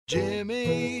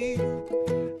Jimmy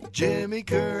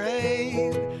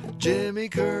Carrane. Jimmy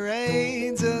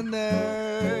Carrane's a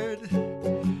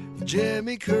nerd.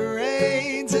 Jimmy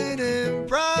Carrane's an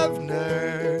improv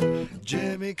nerd.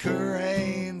 Jimmy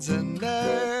Carrane's a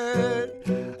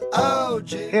nerd. Oh,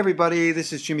 Hey everybody,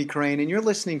 this is Jimmy Carrane, and you're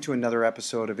listening to another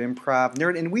episode of Improv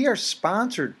Nerd, and we are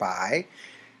sponsored by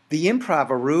the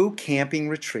Improv Camping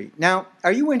Retreat. Now,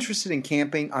 are you interested in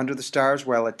camping under the stars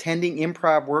while attending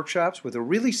improv workshops with a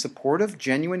really supportive,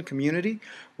 genuine community?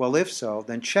 Well, if so,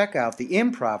 then check out the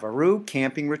Improv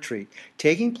Camping Retreat,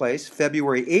 taking place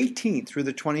February 18th through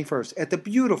the 21st at the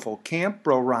beautiful Camp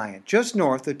Bro Ryan, just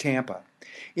north of Tampa.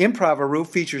 Improv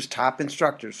features top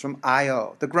instructors from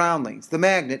I.O., The Groundlings, The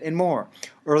Magnet, and more.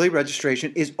 Early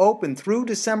registration is open through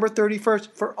December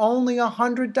 31st for only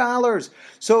 $100.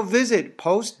 So visit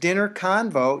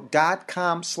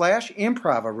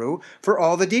postdinnerconvo.com/improvaroo for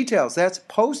all the details. That's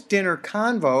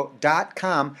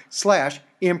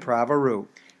postdinnerconvo.com/improvaroo.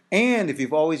 And if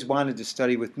you've always wanted to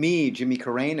study with me, Jimmy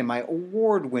Carrane, and my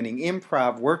award-winning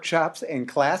improv workshops and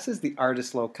classes, the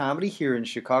Artist Low Comedy here in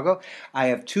Chicago, I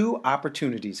have two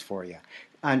opportunities for you.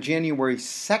 On January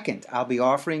 2nd, I'll be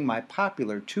offering my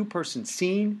popular two-person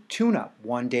scene tune-up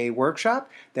one-day workshop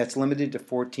that's limited to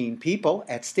 14 people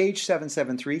at Stage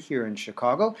 773 here in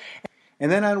Chicago.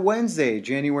 And then on Wednesday,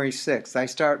 January 6th, I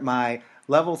start my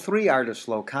Level 3 Artist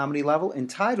Low Comedy level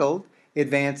entitled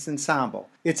Advanced Ensemble.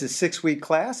 It's a 6-week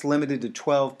class limited to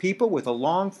 12 people with a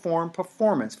long-form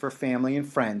performance for family and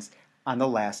friends on the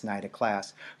last night of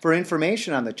class. For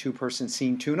information on the two-person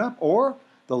scene tune-up or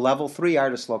the Level 3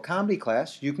 Artist Low Comedy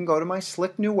class, you can go to my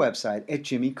slick new website at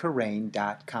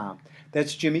jimmycarrane.com.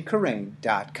 That's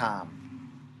jimmycarrane.com.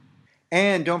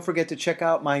 And don't forget to check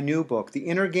out my new book, The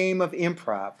Inner Game of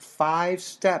Improv, 5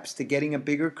 Steps to Getting a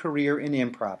Bigger Career in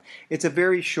Improv. It's a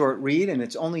very short read, and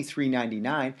it's only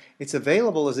 $3.99. It's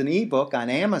available as an ebook on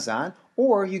Amazon,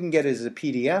 or you can get it as a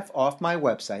PDF off my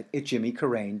website at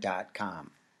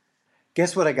jimmycarrane.com.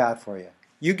 Guess what I got for you?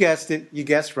 You guessed it. You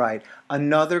guessed right.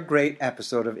 Another great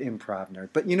episode of Improv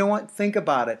Nerd. But you know what? Think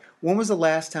about it. When was the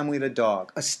last time we had a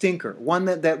dog? A stinker. One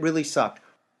that really sucked.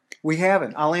 We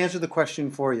haven't. I'll answer the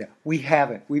question for you. We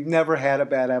haven't. We've never had a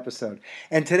bad episode.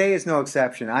 And today is no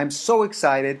exception. I'm so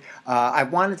excited. I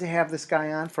wanted to have this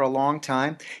guy on for a long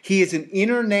time. He is an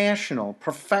international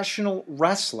professional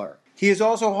wrestler. He is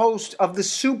also host of the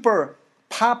super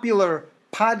popular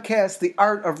podcast, The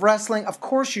Art of Wrestling. Of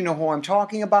course you know who I'm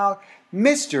talking about,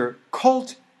 Mr.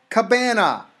 Colt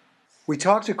Cabana. We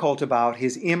talked to Colt about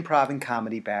his improv and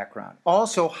comedy background,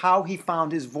 also how he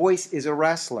found his voice as a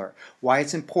wrestler, why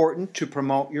it's important to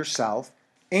promote yourself,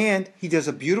 and he does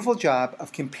a beautiful job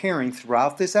of comparing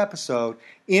throughout this episode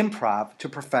improv to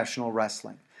professional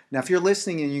wrestling. Now, if you're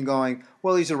listening and you're going,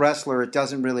 well, he's a wrestler, it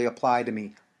doesn't really apply to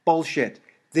me. Bullshit.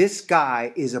 This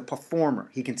guy is a performer.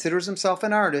 He considers himself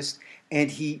an artist,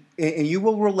 and you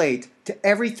will relate to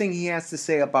everything he has to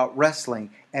say about wrestling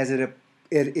as it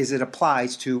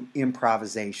applies to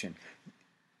improvisation.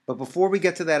 But before we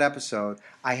get to that episode,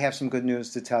 I have some good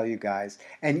news to tell you guys.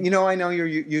 And I know you're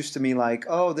used to me like,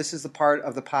 oh, this is the part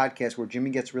of the podcast where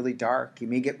Jimmy gets really dark. He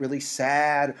may get really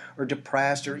sad or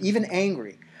depressed or even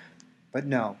angry. But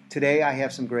no, today I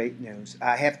have some great news.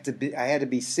 I had to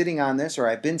be sitting on this, or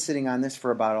I've been sitting on this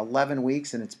for about 11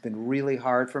 weeks, and it's been really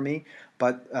hard for me.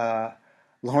 But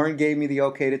Lauren gave me the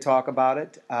okay to talk about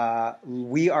it.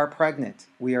 We are pregnant.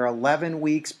 We are 11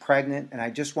 weeks pregnant, and I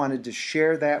just wanted to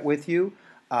share that with you.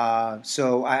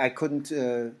 So I couldn't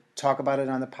talk about it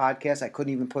on the podcast. I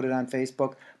couldn't even put it on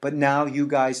Facebook. But now you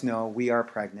guys know we are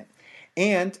pregnant.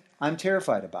 And I'm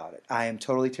terrified about it. I am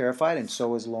totally terrified, and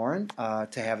so is Lauren,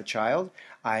 to have a child.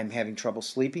 I'm having trouble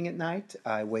sleeping at night.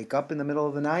 I wake up in the middle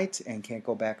of the night and can't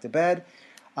go back to bed.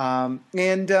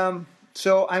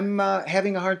 So I'm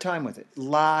having a hard time with it. A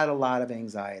lot of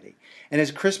anxiety. And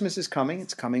as Christmas is coming,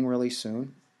 it's coming really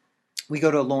soon, we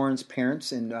go to Lauren's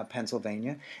parents in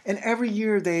Pennsylvania. And every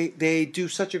year they do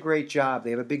such a great job.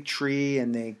 They have a big tree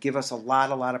and they give us a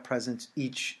lot of presents,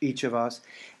 each of us.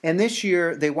 And this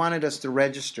year they wanted us to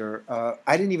register.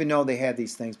 I didn't even know they had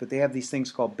these things, but they have these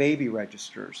things called baby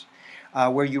registers,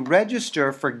 where you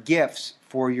register for gifts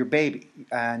for your baby.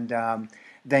 And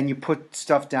then you put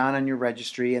stuff down on your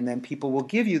registry, and then people will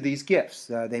give you these gifts.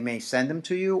 They may send them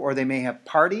to you, or they may have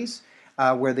parties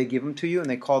where they give them to you, and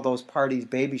they call those parties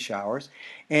baby showers.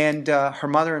 And her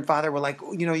mother and father were like,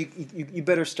 you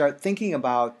better start thinking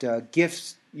about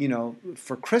gifts,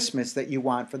 for Christmas that you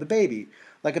want for the baby,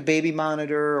 like a baby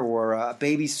monitor or a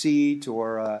baby seat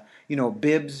or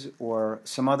bibs or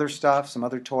some other stuff, some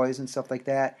other toys and stuff like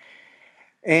that.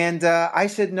 And I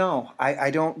said, no,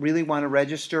 I don't really want to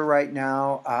register right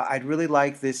now. I'd really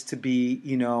like this to be,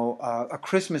 a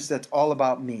Christmas that's all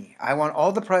about me. I want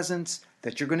all the presents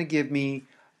that you're going to give me.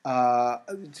 Uh,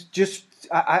 just,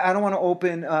 I don't want to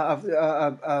open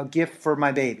a gift for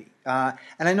my baby. And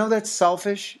I know that's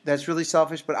selfish. That's really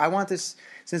selfish. But I want this,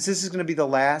 since this is going to be the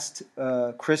last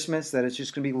Christmas, that it's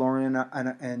just going to be Lauren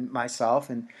and myself,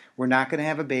 and we're not going to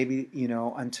have a baby,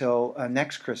 until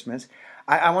next Christmas.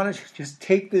 I want to just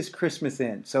take this Christmas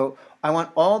in. So I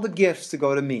want all the gifts to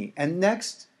go to me. And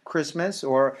next Christmas,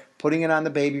 or putting it on the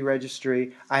baby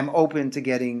registry, I'm open to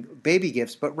getting baby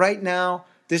gifts. But right now,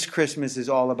 this Christmas is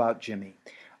all about Jimmy.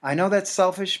 I know that's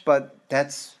selfish, but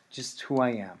that's just who I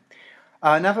am.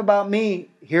 Enough about me.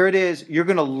 Here it is. You're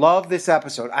going to love this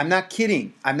episode. I'm not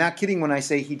kidding. I'm not kidding when I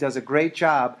say he does a great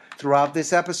job throughout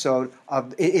this episode.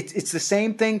 It's the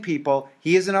same thing, people.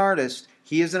 He is an artist.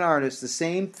 He is an artist. The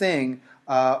same thing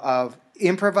of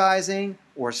improvising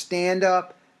or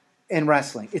stand-up and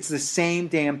wrestling. It's the same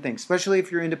damn thing, especially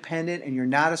if you're independent and you're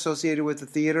not associated with the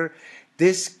theater.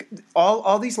 This,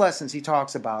 all these lessons he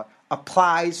talks about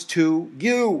applies to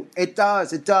you. It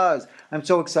does. It does. I'm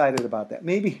so excited about that.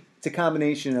 Maybe it's a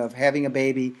combination of having a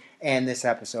baby and this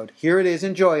episode. Here it is.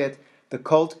 Enjoy it. The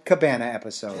Colt Cabana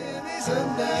episode. Jimmy's a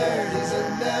nerd, he's a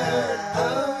nerd,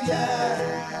 oh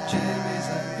yeah. Jimmy's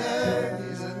a nerd,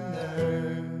 he's a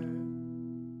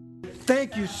nerd.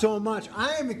 Thank you so much.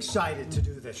 I am excited to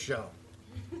do this show.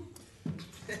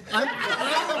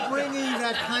 I'm bringing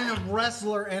that kind of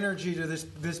wrestler energy to this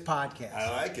podcast.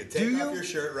 I like it. Take off your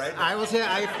shirt right now. I will say,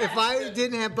 if I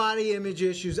didn't have body image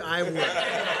issues, I would.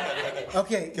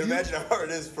 Okay. Can you imagine how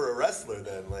hard it is for a wrestler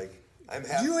then? Like,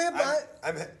 Do you have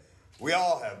we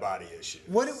all have body issues.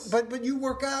 But you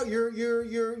work out. You're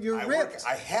ripped.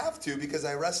 I have to because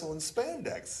I wrestle in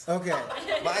spandex. Okay.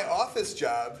 My office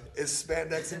job is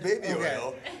spandex and baby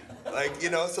oil. Like,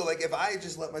 so like if I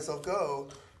just let myself go,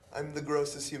 I'm the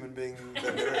grossest human being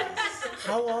that there is.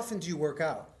 How often do you work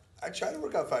out? I try to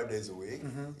work out 5 days a week.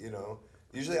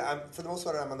 Usually for the most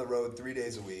part I'm on the road 3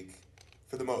 days a week,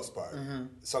 for the most part.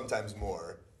 Sometimes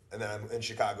more, and then I'm in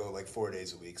Chicago like 4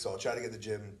 days a week. So I'll try to get to the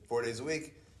gym 4 days a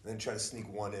week, and then try to sneak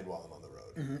one in while I'm on the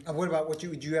road. And what about do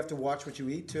you have to watch what you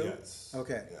eat too? Yes.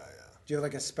 Okay. Yeah. Do you have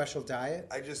like a special diet?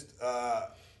 I just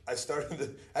I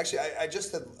started I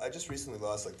just recently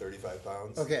lost like 35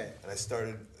 pounds. Okay. And I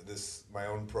started my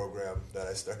own program that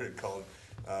I started called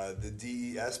the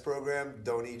DES program,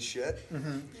 Don't Eat Shit.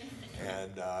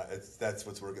 And that's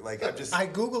what's working. Like I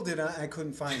googled it. I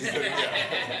couldn't find it.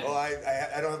 Yeah. Well,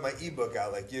 I don't have my ebook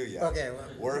out like you yet. Okay. Well,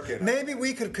 working. Maybe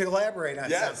we could collaborate on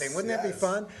something. Wouldn't that be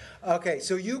fun? Okay.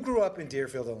 So you grew up in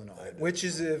Deerfield, Illinois, which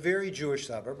is a very Jewish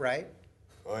suburb, right?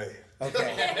 Oy.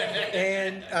 Okay.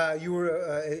 And you were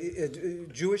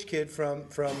a Jewish kid from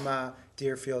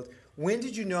Deerfield. When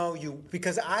did you know you?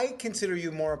 Because I consider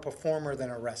you more a performer than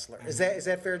a wrestler. Is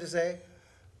that fair to say?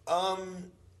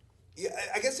 Yeah,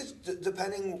 I guess it's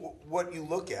depending what you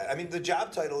look at. I mean, the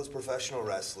job title is professional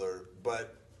wrestler,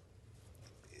 but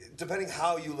depending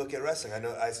how you look at wrestling.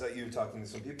 I saw you talking to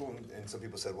some people, and some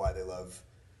people said why they love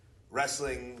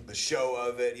wrestling, the show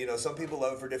of it. Some people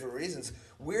love it for different reasons.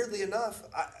 Weirdly enough,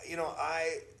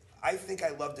 I think I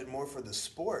loved it more for the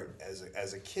sport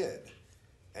as a kid,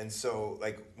 and so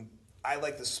like I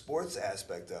like the sports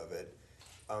aspect of it.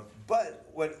 But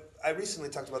when I recently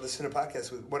talked about this in a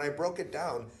podcast, when I broke it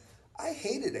down, I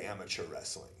hated amateur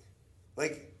wrestling.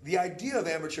 Like, the idea of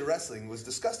amateur wrestling was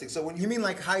disgusting. So when you mean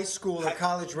like high school or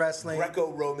college wrestling?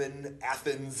 Greco-Roman,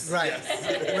 Athens. Right.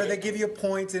 Yes. Where they give you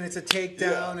points and it's a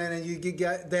takedown and then you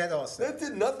get that also. That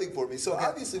did nothing for me. So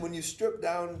obviously when you strip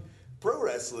down pro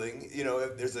wrestling,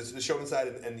 if there's the showman side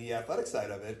and the athletic side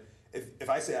of it, if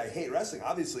I say I hate wrestling,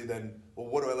 obviously then, well,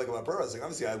 what do I like about pro wrestling?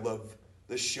 Obviously I love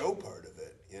the show part of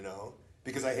it,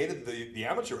 Because I hated the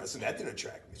amateur wrestling. That didn't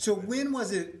attract me. So when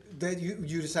was it that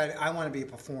you decided, I want to be a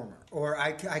performer, or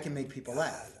I can make people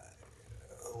laugh?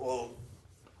 Well,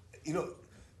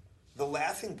 the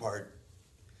laughing part,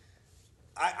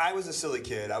 I was a silly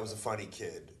kid. I was a funny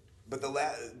kid. But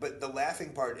the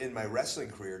laughing part in my wrestling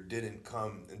career didn't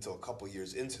come until a couple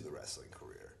years into the wrestling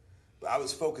career. But I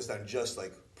was focused on just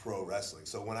like pro wrestling.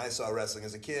 So when I saw wrestling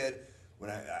as a kid, when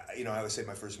I always say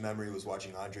my first memory was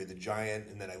watching Andre the Giant,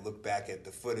 and then I look back at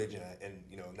the footage, and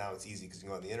now it's easy because you can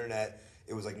go on the internet.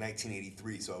 It was like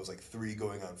 1983, so I was like 3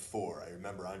 going on 4. I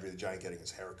remember Andre the Giant getting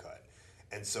his hair cut.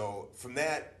 And so from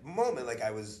that moment, like I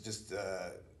was just,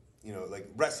 like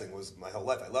wrestling was my whole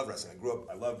life. I love wrestling. I grew up,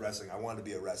 I loved wrestling. I wanted to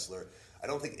be a wrestler. I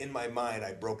don't think in my mind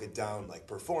I broke it down like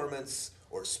performance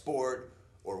or sport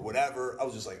or whatever. I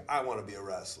was just like, I want to be a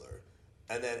wrestler.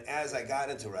 And then as I got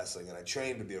into wrestling and I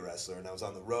trained to be a wrestler and I was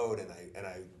on the road and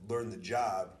I learned the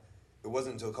job, it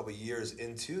wasn't until a couple of years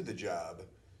into the job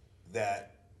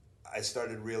that I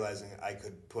started realizing I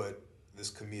could put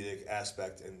this comedic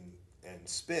aspect and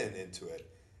spin into it.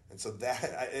 And so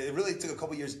it really took a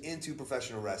couple of years into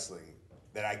professional wrestling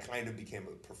that I kind of became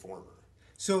a performer.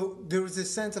 So there was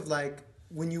this sense of like,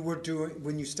 when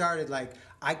you started, like,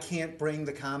 I can't bring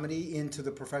the comedy into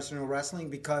the professional wrestling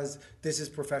because this is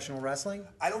professional wrestling?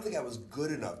 I don't think I was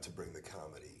good enough to bring the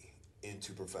comedy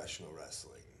into professional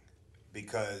wrestling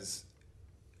because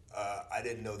I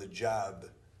didn't know the job.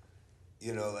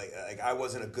 You know, like I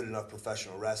wasn't a good enough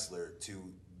professional wrestler to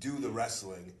do the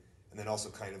wrestling and then also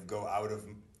kind of go out of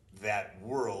that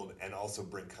world and also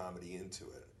bring comedy into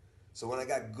it. So when I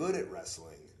got good at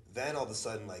wrestling, then all of a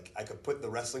sudden, like, I could put the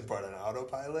wrestling part on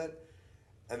autopilot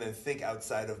and then think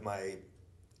outside of my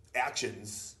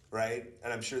actions, right?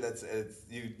 And I'm sure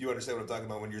you understand what I'm talking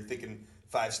about when you're thinking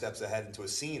 5 steps ahead into a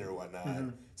scene or whatnot. Mm-hmm.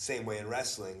 Same way in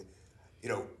wrestling. You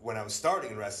know, when I was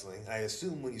starting in wrestling, I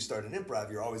assume when you start in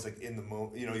improv, you're always like in the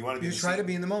moment. You know, you want to be. You try to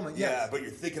be in the moment. Yes. Yeah, but you're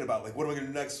thinking about like, what am I going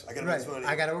to do next? I got to make money.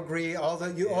 I got to agree. All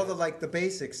the like the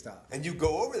basic stuff. And you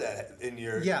go over that in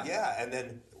your and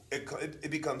then it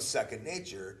becomes second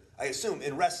nature. I assume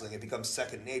in wrestling it becomes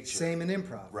second nature. Same in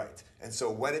improv. Right. And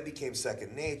so when it became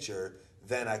second nature,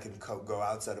 then I can go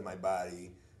outside of my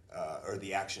body or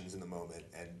the actions in the moment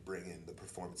and bring in the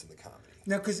performance and the comedy.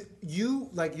 Now, because you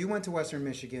went to Western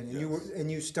Michigan and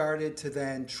you started to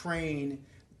then train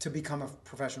to become a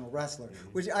professional wrestler,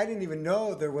 which I didn't even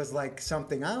know there was like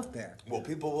something out there. Well,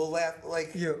 people will laugh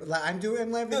like I'm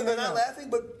laughing. No, they're not laughing,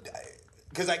 but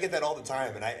because I get that all the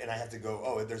time, and I have to go.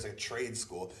 Oh, there's a trade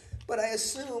school, but I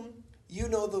assume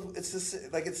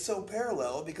it's so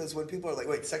parallel because when people are like,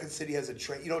 wait, Second City has a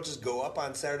trade, you don't just go up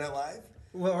on Saturday Night Live.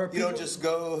 Well, you don't just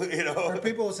go, Or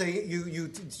people will say,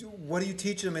 what do you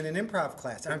teach them in an improv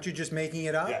class? Aren't you just making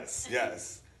it up?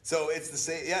 Yes. So it's the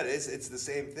same. Yeah, it's the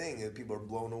same thing. And people are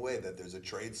blown away that there's a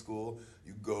trade school.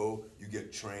 You go, you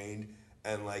get trained,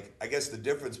 and like I guess the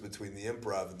difference between the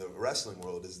improv and the wrestling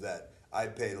world is that I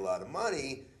paid a lot of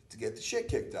money to get the shit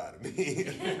kicked out of me.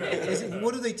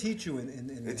 What do they teach you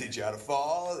in They teach you how to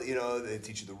fall. They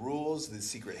teach you the rules, the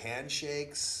secret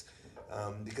handshakes,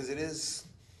 because it is.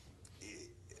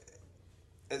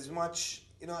 As much,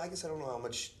 I guess I don't know how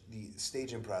much the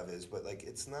stage improv is, but like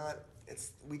it's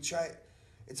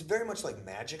very much like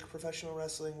magic professional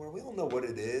wrestling where we all know what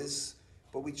it is,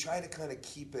 but we try to kind of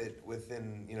keep it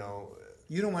within,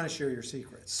 You don't want to share your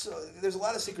secrets. So there's a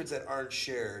lot of secrets that aren't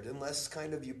shared unless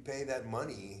kind of you pay that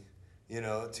money,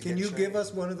 to Can you give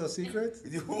us one of those secrets?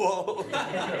 Well,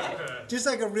 just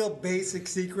like a real basic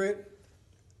secret?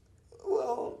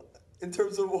 Well, in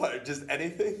terms of what? Just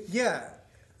anything? Yeah.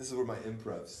 This is where my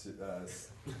improv skills.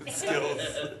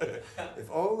 If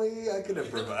only I could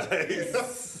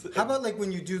improvise. How about like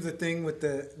when you do the thing with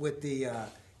the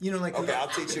like. Okay, I'll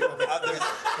teach you.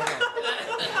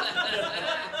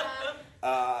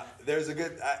 There's a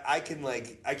good. I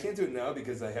can't do it now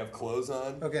because I have clothes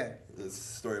on. Okay. This is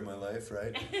the story of my life,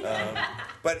 right?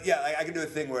 But yeah, I can do a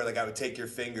thing where like I would take your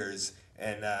fingers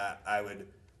and I would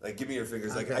like give me your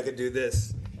fingers. Like I could do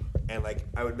this. And like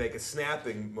I would make a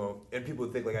snapping moment, and people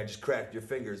would think like I just cracked your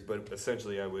fingers, but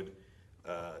essentially I would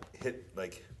hit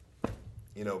like,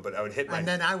 but I would hit my. And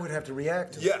then I would have to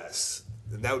react to it. Yes,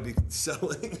 and that would be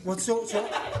selling. Well, so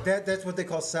that's what they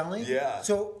call selling. Yeah.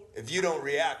 So if you don't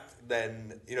react,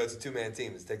 then it's a 2-man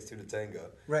team. It takes 2 to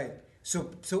tango. Right.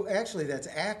 So actually, that's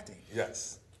acting.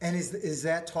 Yes. And is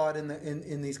that taught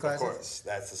in these classes? Of course,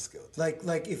 that's a skill.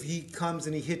 Like if he comes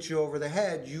and he hits you over the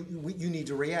head, you need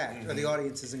to react, or the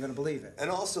audience isn't going to believe it.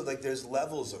 And also, like, there's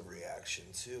levels of reaction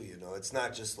too. It's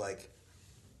not just like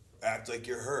act like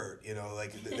you're hurt.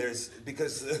 Like there's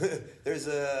because there's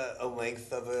a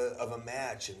length of a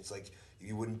match, and it's like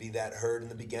you wouldn't be that hurt in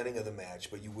the beginning of the match,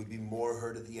 but you would be more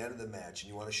hurt at the end of the match,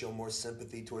 and you want to show more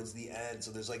sympathy towards the end. So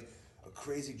there's like a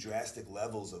crazy drastic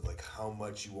levels of like how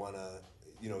much you want to.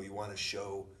 You want to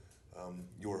show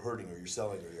you're hurting or you're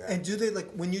selling or you're. And do they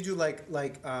like when you do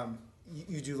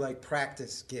you do like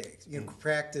practice gigs,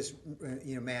 practice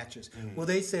matches? Mm-hmm. Will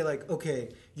they say like, okay,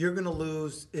 you're going to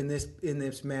lose in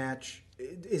this match?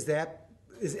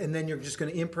 And then you're just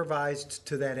going to improvise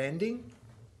to that ending?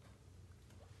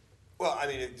 Well, I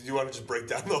mean, do you want to just break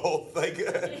down the whole thing?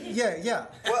 Yeah.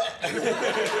 Well,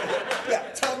 yeah.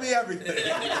 Tell me everything.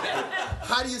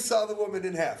 How do you saw the woman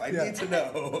in half? I need to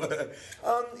know.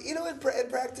 In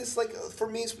practice, like for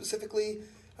me specifically,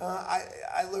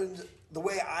 I learned the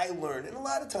way I learned, and a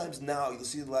lot of times now you'll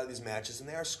see a lot of these matches, and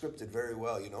they are scripted very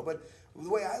well, you know. But the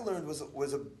way I learned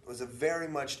was a very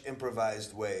much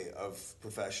improvised way of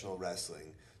professional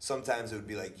wrestling. Sometimes it would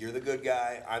be like, you're the good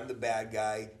guy, I'm the bad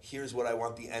guy. Here's what I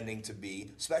want the ending to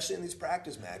be, especially in these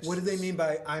practice matches. What do they mean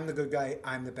by I'm the good guy,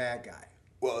 I'm the bad guy?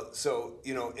 Well, so,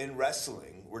 you know, in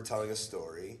wrestling, we're telling a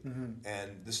story,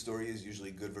 and the story is usually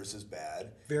good versus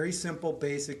bad. Very simple,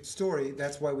 basic story.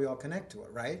 That's why we all connect to it,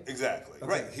 right? Exactly. Okay.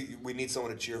 Right. We need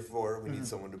someone to cheer for, we need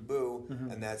someone to boo,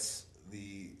 and that's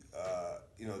the,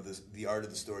 you know, the art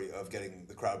of the story of getting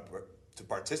the crowd to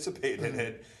participate in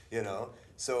it, you know.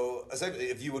 So, essentially,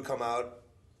 if you would come out,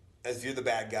 if you're the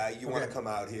bad guy, you want to come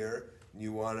out here,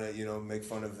 you want to, you know, make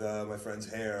fun of my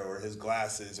friend's hair or his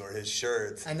glasses or his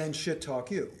shirt. And then shit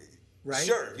talk you, right?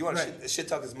 Sure, you want to shit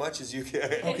talk as much as you can.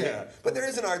 Okay. Yeah. But there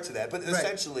is an art to that. But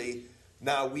essentially,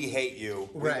 now we hate you.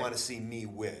 We want to see me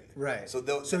win. Right.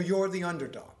 So you're the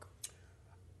underdog.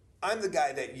 I'm the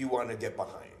guy that you want to get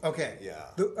behind. Okay. Yeah.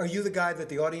 Are you the guy that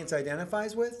the audience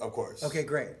identifies with? Of course. Okay,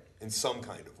 great. In some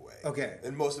kind of way. Okay.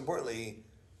 And most importantly,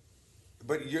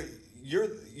 but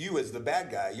you as the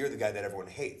bad guy, you're the guy that everyone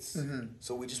hates.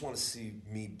 So we just want to see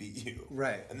me beat you.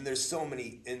 Right. And then there's so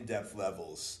many in-depth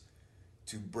levels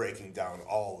to breaking down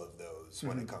all of those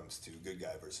when it comes to good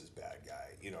guy versus bad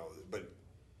guy. You know, but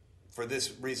for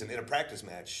this reason, in a practice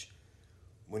match,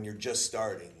 when you're just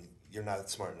starting, you're not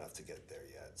smart enough to get there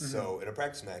yet. So in a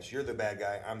practice match, you're the bad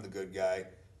guy, I'm the good guy.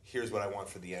 Here's what I want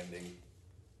for the ending.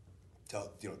 Tell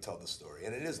the story,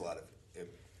 and it is a lot of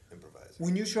improvising.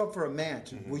 When you show up for a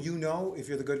match, will you know if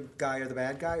you're the good guy or the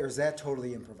bad guy, or is that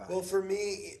totally improvised? Well, for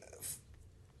me,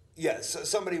 yes.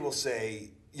 Somebody will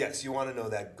say, yes, you want to know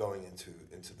that going into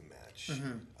the match.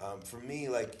 For me,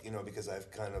 like, you know, because I've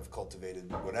kind of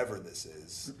cultivated whatever this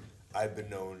is, I've been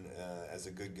known as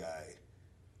a good guy.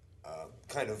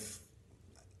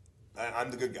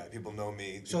 I'm the good guy. People know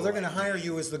me. So they're going to hire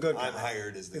you as the good guy. I'm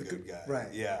hired as the good guy.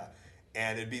 Right. Yeah.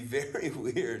 And it'd be very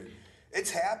weird. It's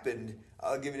happened.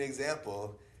 I'll give you an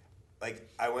example. Like,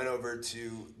 I went over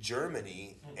to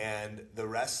Germany, and the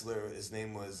wrestler, his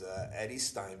name was Eddie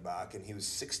Steinbach, and he was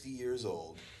 60 years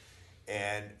old.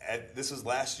 And this was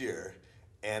last year.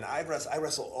 And I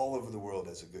wrestle all over the world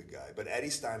as a good guy. But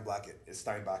Eddie Steinbach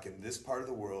in this part of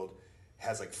the world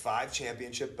has like 5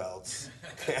 championship belts,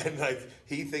 and like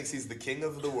he thinks he's the king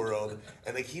of the world,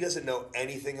 and like he doesn't know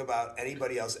anything about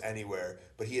anybody else anywhere,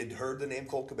 but he had heard the name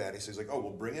Colt Cabana, so he's like, oh, we'll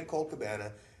bring in Colt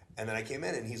Cabana, and then I came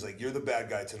in, and he's like, you're the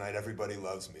bad guy tonight, everybody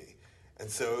loves me. And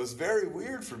so it was very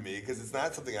weird for me, because it's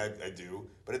not something I do,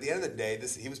 but at the end of the day,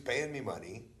 he was paying me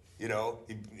money, you know,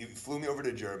 he flew me over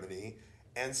to Germany,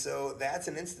 and so that's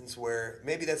an instance where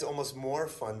maybe that's almost more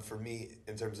fun for me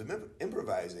in terms of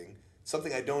improvising,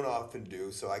 something I don't often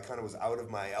do, so I kind of was out of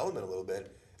my element a little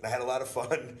bit, and I had a lot of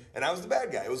fun, and I was the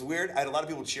bad guy. It was weird. I had a lot of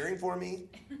people cheering for me.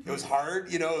 It was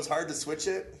hard, you know, it was hard to switch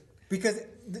it. Because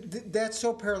that's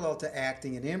so parallel to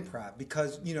acting and improv,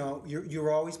 because, you know,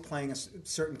 you're always playing a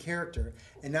certain character,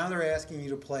 and now they're asking you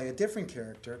to play a different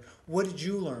character. What did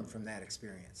you learn from that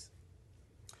experience?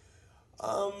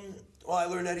 Well, I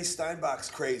learned Eddie Steinbach's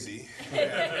crazy.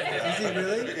 Is he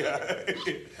really?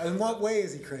 Yeah. In what way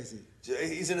is he crazy?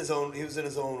 He was in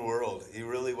his own world. He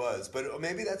really was. But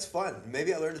maybe that's fun.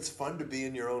 Maybe I learned it's fun to be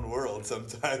in your own world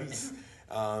sometimes.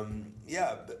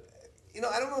 Yeah, but, you know,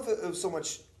 I don't know if it was so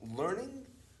much learning.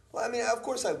 Well, I mean, of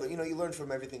course, you learn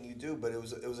from everything you do, but it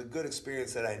was a good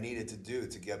experience that I needed to do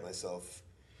to get myself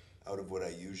out of what I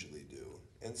usually do.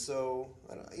 And so,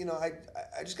 I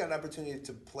just got an opportunity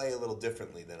to play a little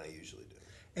differently than I usually do.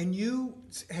 And you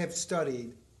have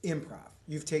studied improv.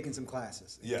 You've taken some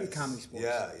classes. Yes. Comedy sports.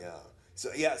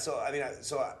 Yeah. So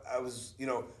I was,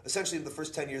 essentially the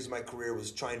first 10 years of my career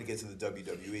was trying to get to the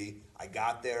WWE. I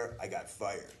got there, I got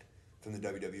fired from the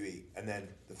WWE. And then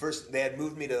they had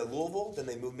moved me to Louisville, then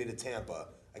they moved me to Tampa.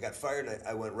 I got fired and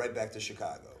I went right back to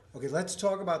Chicago. Okay, let's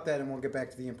talk about that and we'll get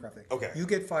back to the improv thing. Okay. You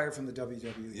get fired from the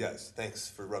WWE. Yes, thanks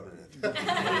for rubbing it.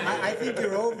 I think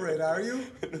you're over it, are you?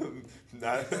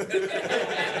 Not.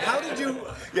 How did you?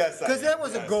 Yes, because that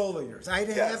was a goal of yours. I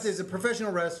have Yes. as a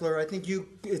professional wrestler. I think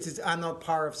it's on the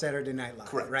par of Saturday Night Live,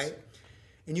 Correct. right?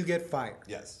 And you get fired.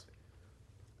 Yes.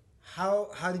 How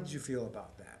did you feel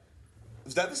about that?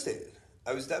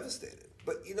 I was devastated.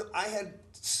 But I had,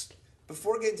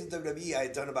 before getting to WWE, I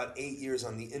had done about 8 years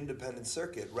on the independent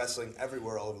circuit, wrestling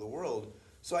everywhere all over the world.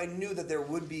 So I knew that there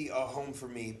would be a home for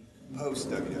me post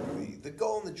WWE. The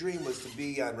goal and the dream was to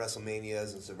be on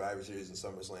WrestleManias and Survivor Series and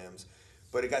SummerSlams,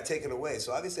 but it got taken away.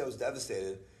 So obviously I was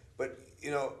devastated. But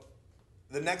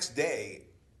the next day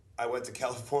I went to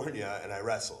California and I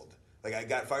wrestled. Like I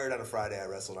got fired on a Friday, I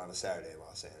wrestled on a Saturday in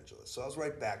Los Angeles. So I was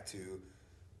right back to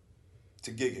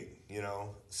gigging, you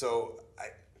know. So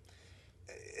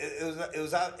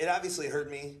it obviously hurt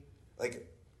me. Like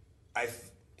I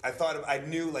thought I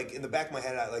knew, like in the back of my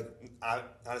head,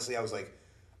 honestly I was like,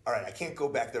 all right, I can't go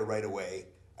back there right away.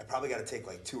 I probably got to take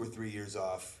like 2 or 3 years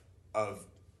off of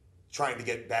trying to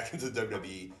get back into the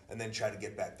WWE and then try to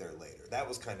get back there later. That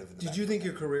was kind of. Did you think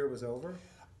your career was over?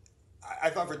 I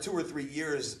thought for 2 or 3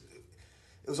 years,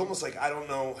 it was almost like, I don't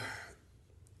know.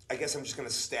 I guess I'm just going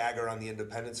to stagger on the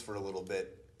independents for a little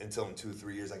bit until in 2 or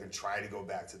 3 years I can try to go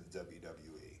back to the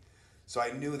WWE. So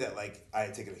I knew that like I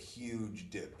had taken a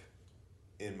huge dip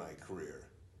in my career,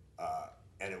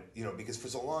 and it, because for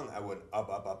so long I went up,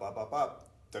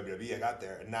 WWE. I got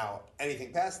there, and now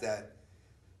anything past that,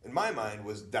 in my mind,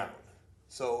 was down.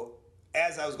 So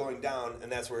as I was going down,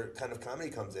 and that's where kind of comedy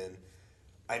comes in,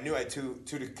 I knew I had 2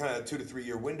 to 3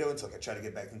 year window until I could try to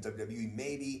get back into WWE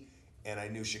maybe, and I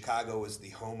knew Chicago was the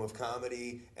home of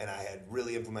comedy, and I had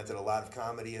really implemented a lot of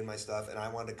comedy in my stuff, and I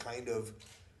wanted to kind of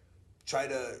try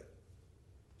to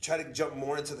jump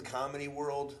more into the comedy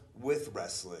world with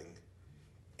wrestling.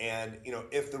 And,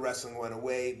 if the wrestling went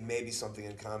away, maybe something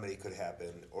in comedy could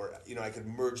happen, or, I could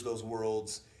merge those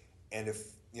worlds, and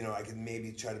if I could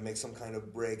maybe try to make some kind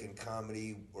of break in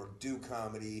comedy or do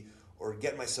comedy or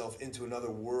get myself into another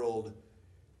world,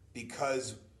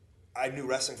 because I knew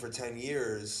wrestling for 10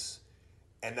 years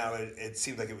and now it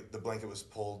seemed like the blanket was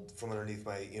pulled from underneath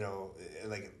my,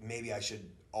 like maybe I should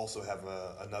also have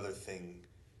another thing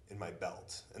in my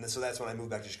belt. And so that's when I moved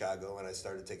back to Chicago and I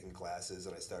started taking classes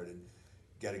and I started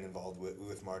getting involved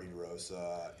with Marty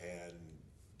DeRosa and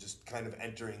just kind of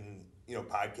entering,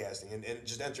 podcasting and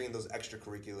just entering those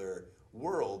extracurricular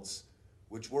worlds,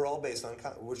 which were all based on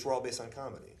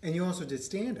comedy. And you also did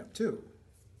stand-up too.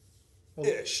 Well,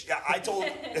 Ish. Yeah, I told,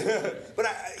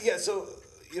 so,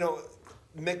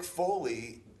 Mick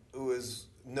Foley, who is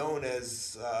known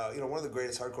as, one of the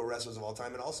greatest hardcore wrestlers of all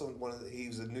time, and also he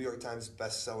was a New York Times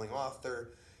best-selling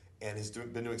author, and has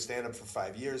been doing stand-up for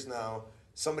 5 years now.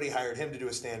 Somebody hired him to do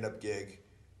a stand-up gig.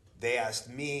 They asked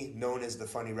me, known as the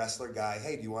funny wrestler guy,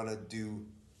 hey, do you want to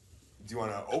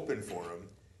open for him?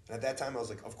 And at that time, I was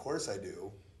like, of course I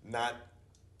do. Not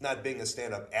being a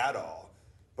stand-up at all,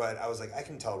 but I was like, I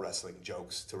can tell wrestling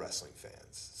jokes to wrestling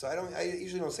fans. So I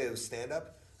usually don't say it was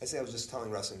stand-up. I say I was just telling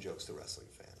wrestling jokes to wrestling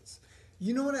fans.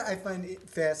 You know what I find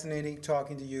fascinating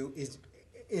talking to you is,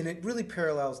 and it really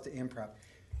parallels to improv.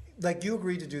 Like, you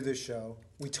agreed to do this show.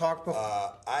 We talked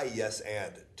before. Yes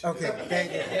and. Okay,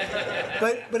 thank you.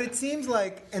 But it seems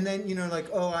like, and then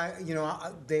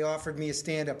they offered me a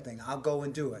stand-up thing. I'll go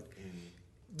and do it. Mm-hmm.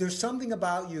 There's something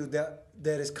about you that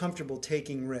is comfortable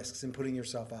taking risks and putting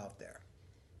yourself out there.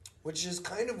 Which is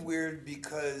kind of weird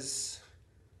because,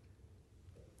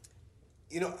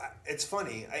 it's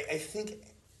funny. I think,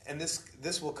 and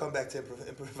this will come back to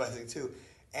improvising too.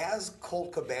 As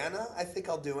Colt Cabana, I think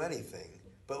I'll do anything.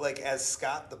 But like as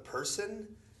Scott the person,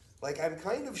 like I'm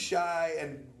kind of shy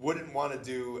and wouldn't want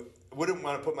to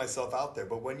put myself out there.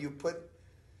 But when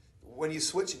you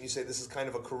switch and you say this is kind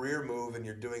of a career move and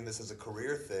you're doing this as a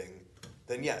career thing,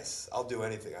 then yes, I'll do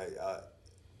anything.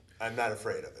 I'm not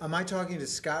afraid of it. Am I talking to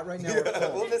Scott right now? Or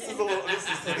Colt? Well, this is a little. This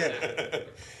is okay.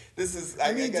 This is.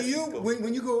 I mean, do you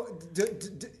when you go?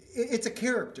 It's a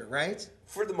character, right?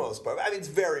 For the most part, I mean, it's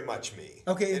very much me.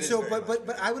 Okay, and so,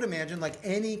 but I would imagine, like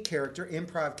any character,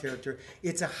 improv character,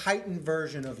 it's a heightened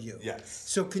version of you. Yes.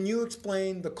 So, can you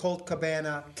explain the Colt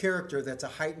Cabana character that's a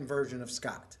heightened version of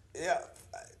Scott? Yeah,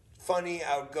 funny,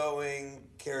 outgoing,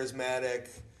 charismatic.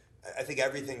 I think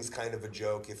everything's kind of a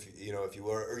joke if you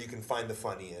were, or you can find the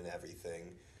funny in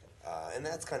everything, and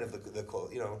that's kind of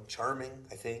the charming.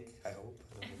 I think. I hope.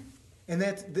 I don't know. And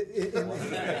that's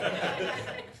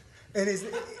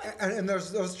and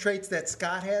there's those traits that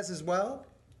Scott has as well.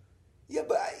 Yeah,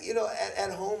 but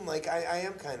at home, like I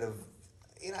am kind of,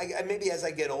 I maybe as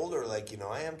I get older, like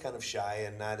I am kind of shy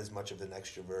and not as much of an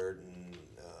extrovert, and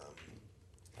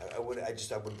I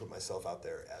wouldn't put myself out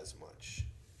there as much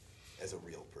as a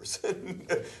real person,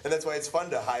 and that's why it's fun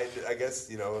to hide. I guess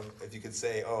if you could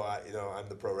say, I'm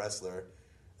the pro wrestler.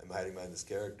 I'm hiding behind this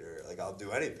character. Like I'll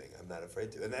do anything. I'm not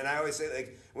afraid to. And then I always say,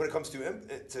 like when it comes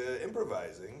to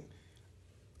improvising,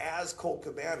 as Colt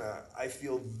Cabana, I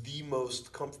feel the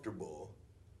most comfortable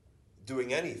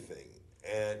doing anything.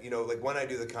 And like when I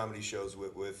do the comedy shows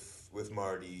with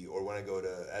Marty, or when I go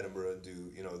to Edinburgh and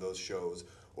do those shows,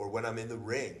 or when I'm in the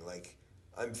ring, like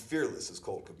I'm fearless as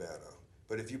Colt Cabana.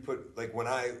 But if you put like when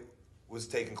I was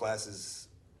taking classes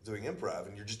doing improv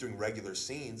and you're just doing regular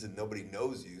scenes and nobody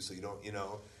knows you, so you don't,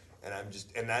 and I'm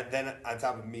just, then on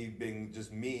top of me being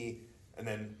just me, and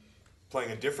then playing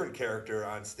a different character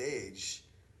on stage,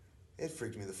 it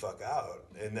freaked me the fuck out.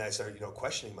 And then I started,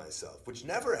 questioning myself, which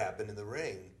never happened in the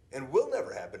ring and will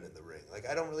never happen in the ring. Like,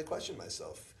 I don't really question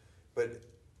myself. But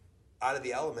out of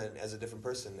the element as a different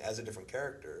person, as a different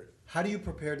character. How do you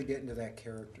prepare to get into that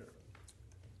character?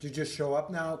 Do you just show up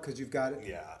now because you've got it?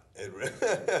 Yeah.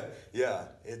 Yeah.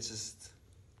 It's just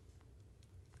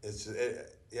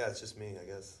me, I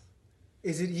guess.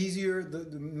 Is it easier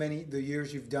the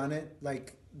years you've done it?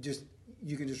 Like, just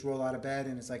you can just roll out of bed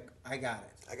and it's like, I got it.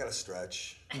 I got to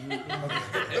stretch. I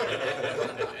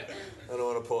don't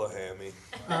want to pull a hammy.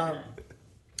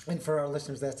 And for our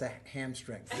listeners, that's a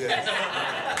hamstring.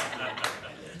 Yeah.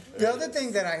 The other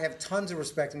thing that I have tons of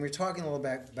respect, and we were talking a little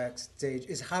backstage,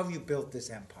 is how you built this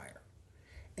empire.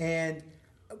 And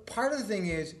part of the thing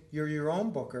is you're your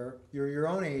own booker, you're your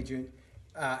own agent,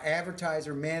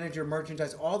 advertiser, manager,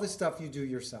 merchandise, all this stuff you do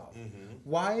yourself. Mm-hmm.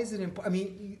 Why is it important? I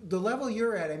mean, the level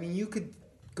you're at, I mean, you could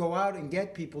go out and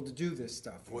get people to do this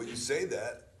stuff. Well, you say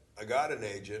that. I got an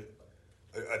agent,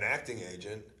 an acting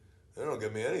agent. They don't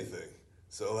give me anything.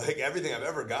 So, like, everything I've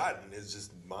ever gotten is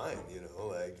just mine,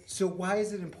 like. So why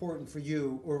is it important for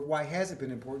you, or why has it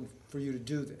been important for you to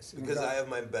do this? Because I have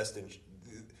my best interest.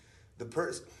 The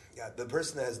person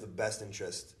that has the best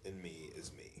interest in me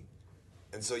is me.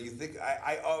 And so you think,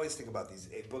 I always think about these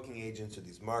booking agents or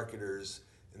these marketers,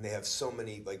 and they have so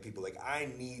many, like, people like,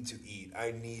 I need to eat,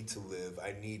 I need to live,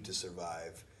 I need to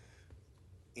survive.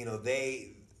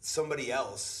 Somebody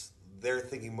else, they're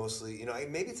thinking mostly,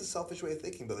 maybe it's a selfish way of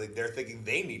thinking, but like, they're thinking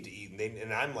they need to eat,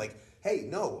 and I'm like, hey,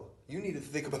 no, you need to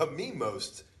think about me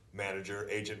most, manager,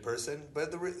 agent, person.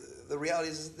 But the reality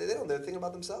is they don't. They're thinking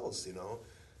about themselves,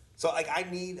 So like,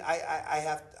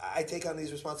 I take on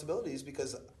these responsibilities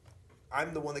because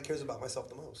I'm the one that cares about myself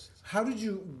the most. How did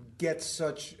you get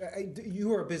such? You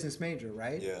were a business major,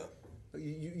 right? Yeah.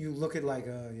 You look at like,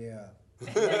 yeah.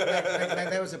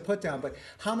 that was a put down, but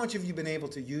how much have you been able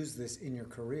to use this in your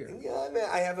career? Yeah, I mean,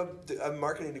 I have a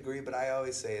marketing degree, but I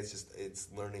always say it's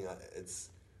learning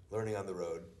on the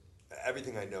road.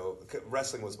 Everything I know,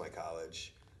 wrestling was my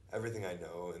college. Everything I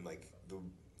know, and like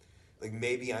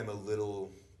maybe I'm a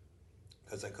little,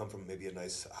 because I come from maybe a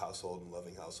nice household and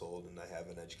loving household, and I have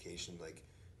an education. Like,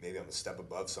 maybe I'm a step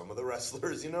above some of the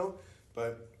wrestlers,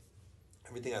 But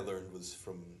everything I learned was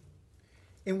from.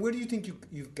 And where do you think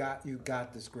you got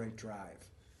this great drive?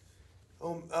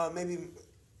 Oh, maybe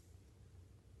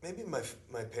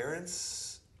my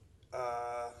parents.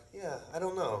 Yeah, I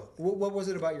don't know. What was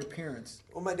it about your parents?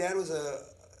 Well, my dad was a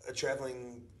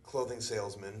traveling clothing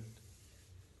salesman,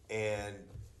 and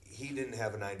he didn't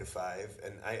have a 9-to-5.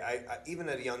 And I even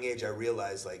at a young age, I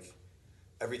realized, like,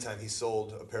 every time he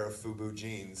sold a pair of FUBU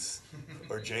jeans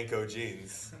or Janko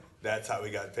jeans, that's how he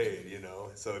got paid,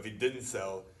 So if he didn't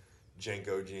sell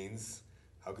Janko jeans,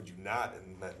 how could you not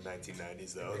in the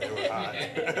 1990s, though? They were hot.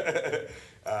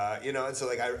 And so,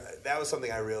 like, that was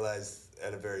something I realized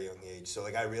at a very young age. So,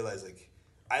 like, I realized, like,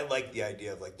 I like the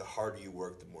idea of, like, the harder you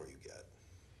work, the more you get.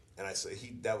 And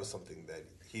that was something that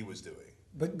he was doing.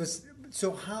 But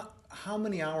so how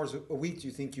many hours a week do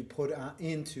you think you put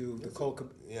into the Colt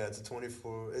Cabana? Yeah, it's a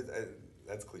 24.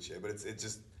 That's cliche, but it's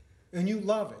just. And you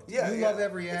love it. Yeah, you love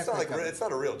every aspect. It's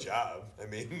not a real job. I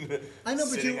mean, I know,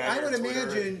 but I would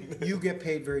imagine you get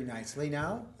paid very nicely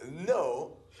now.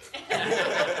 No.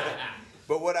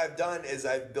 But what I've done is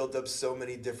I've built up so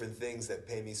many different things that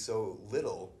pay me so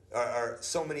little, or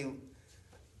so many.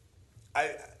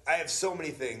 I have so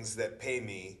many things that pay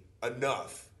me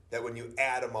enough that when you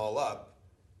add them all up,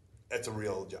 that's a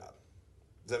real job.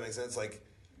 Does that make sense? Like,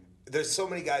 there's so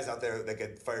many guys out there that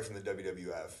get fired from the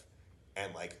WWF,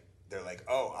 and like. They're like,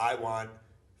 oh, I want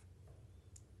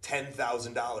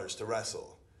 $10,000 to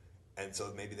wrestle. And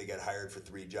so maybe they get hired for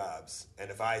 3 jobs. And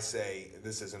if I say,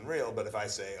 this isn't real, but if I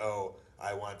say, oh,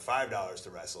 I want $5 to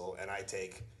wrestle, and I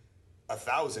take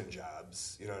 1,000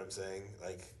 jobs, you know what I'm saying?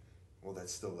 Like, well,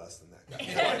 that's still less than that guy.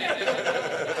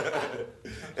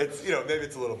 It's, maybe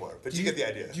it's a little more, but you get the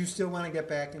idea. Do you still want to get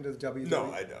back into the WWE?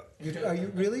 No, I don't. Are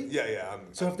you really? Yeah.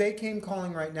 So if they came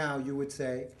calling right now, you would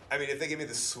say? I mean, if they give me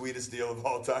the sweetest deal of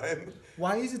all time.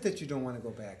 Why is it that you don't want to go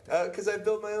back? Because I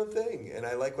built my own thing, and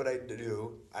I like what I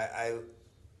do. I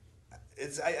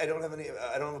don't have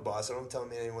I don't have a boss. I don't tell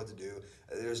anyone what to do.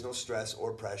 There's no stress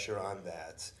or pressure on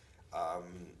that.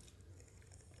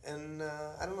 And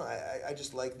I don't know. I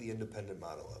just like the independent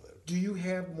model of it. Do you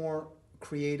have more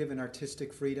creative and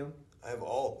artistic freedom? I have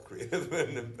all creative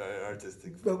and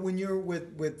artistic freedom. But when you're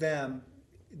with them,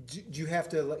 do you have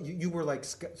to? You were like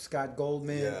Scott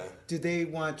Goldman. Yeah. Did they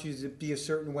want you to be a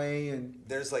certain way? And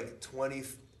there's like 20.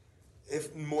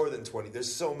 If more than 20,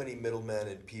 there's so many middlemen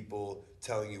and people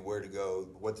telling you where to go,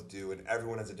 what to do, and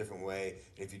everyone has a different way.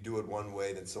 And if you do it one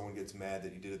way, then someone gets mad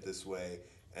that you did it this way,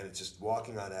 and it's just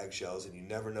walking on eggshells, and you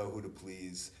never know who to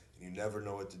please, and you never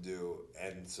know what to do.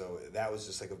 And so that was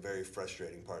just like a very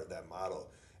frustrating part of that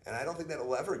model. And I don't think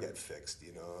that'll ever get fixed.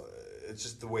 It's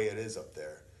just the way it is up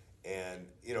there. And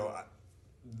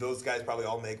those guys probably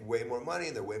all make way more money,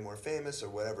 and they're way more famous, or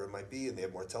whatever it might be, and they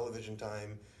have more television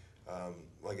time.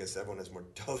 Well, I guess everyone has more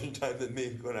television time than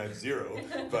me when I have zero.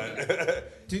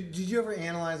 But Did you ever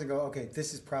analyze and go, okay,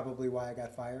 this is probably why I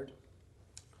got fired?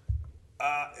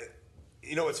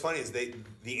 What's funny is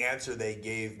the answer they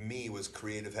gave me was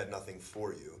creative had nothing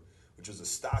for you, which was a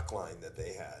stock line that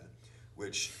they had.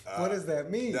 Which what does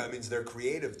that mean? That means their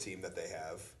creative team that they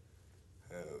have,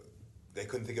 they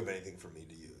couldn't think of anything for me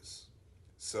to use,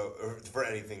 or for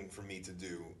anything for me to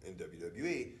do in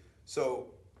WWE.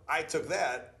 So I took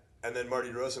that. And then Marty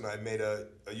DeRosa and I made a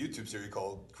YouTube series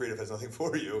called Creative Has Nothing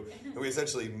For You. And we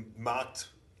essentially mocked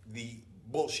the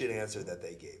bullshit answer that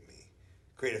they gave me.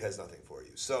 Creative has nothing for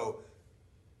you. So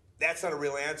that's not a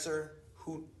real answer.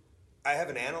 I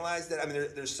haven't analyzed it. I mean,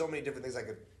 there's so many different things I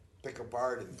could pick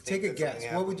apart and take a guess.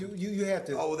 What would you have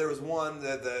to? Oh, well, there was one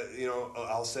that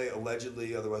I'll say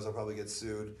allegedly, otherwise I'll probably get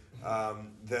sued.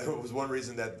 There was one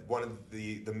reason that one of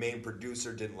the main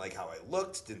producer didn't like how I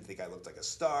looked, didn't think I looked like a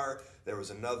star. There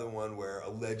was another one where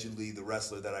allegedly the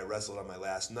wrestler that I wrestled on my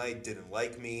last night didn't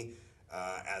like me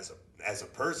as a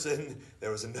person. There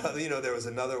was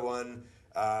another one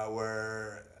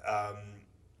where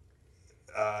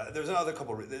there was another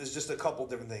couple. There's just a couple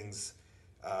different things.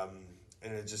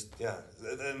 And it just,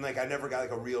 and I never got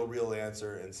like a real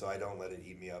answer, and so I don't let it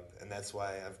eat me up, and that's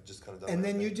why I've just kind of done. And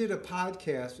then you did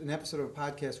an episode of a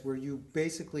podcast where you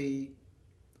basically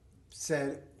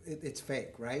said it's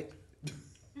fake, right?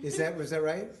 Was that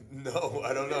right? No,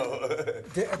 I don't know.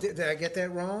 Did I get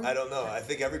that wrong? I don't know. I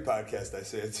think every podcast I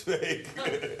say it's fake.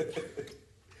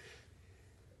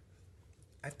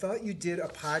 I thought you did a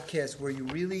podcast where you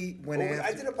really went after...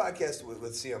 I did a podcast with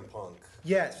CM Punk.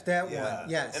 Yes, that one.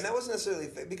 Yes. And that wasn't necessarily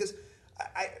fake because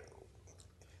I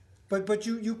But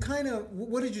you kind of...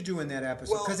 What did you do in that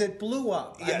episode? Because it blew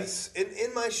up. Yes.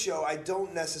 In my show, I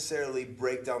don't necessarily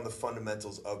break down the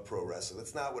fundamentals of pro wrestling.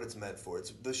 That's not what it's meant for.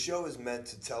 The show is meant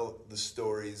to tell the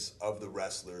stories of the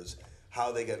wrestlers,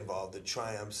 how they get involved, the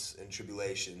triumphs and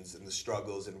tribulations and the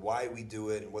struggles and why we do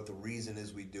it and what the reason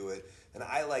is we do it. And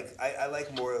I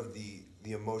like more of the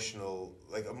emotional,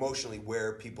 like emotionally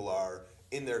where people are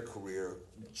in their career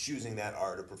choosing that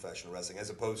art of professional wrestling, as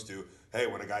opposed to, hey,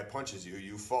 when a guy punches you,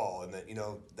 you fall. And that,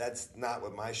 that's not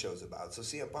what my show's about. So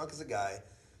CM Punk is a guy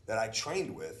that I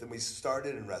trained with, and we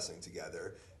started in wrestling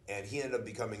together, and he ended up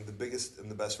becoming the biggest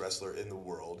and the best wrestler in the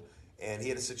world. And he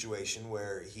had a situation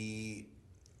where he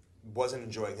wasn't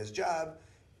enjoying his job,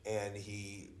 and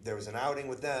there was an outing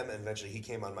with them, and eventually he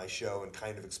came on my show and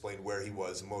kind of explained where he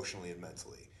was emotionally and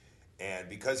mentally. And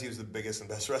because he was the biggest and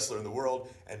best wrestler in the world,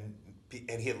 and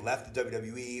he had left the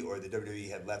WWE, or the WWE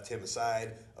had left him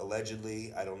aside,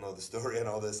 allegedly. I don't know the story on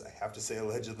all this. I have to say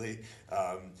allegedly,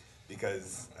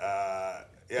 because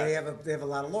they have a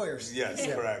lot of lawyers. Yes,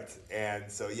 correct. And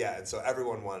so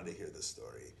everyone wanted to hear this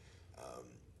story,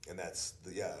 and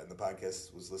and the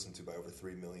podcast was listened to by over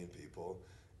 3 million people,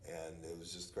 and it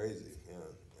was just crazy.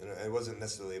 And it wasn't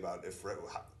necessarily about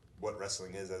what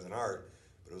wrestling is as an art.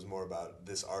 It was more about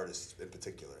this artist in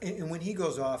particular. And when he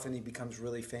goes off and he becomes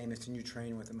really famous and you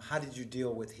train with him, how did you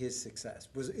deal with his success?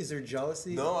 Is there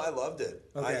jealousy? No, I loved it.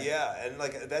 Okay.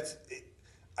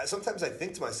 And sometimes I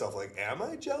think to myself, like, am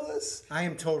I jealous? I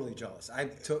am totally jealous.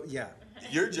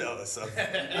 You're jealous of me.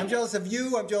 I'm jealous of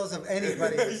you. I'm jealous of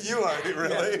anybody. You are,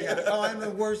 really? Yeah. Oh, I'm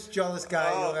the worst jealous guy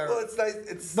you'll ever. Well, it's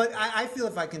nice. But I feel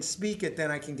if I can speak it,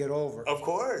 then I can get over it. Of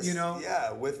course.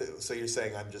 Yeah, with it. So you're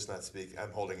saying I'm just not speaking.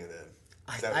 I'm holding it in.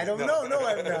 I don't know. No,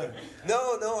 I'm not.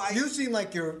 No. You seem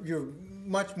like you're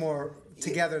much more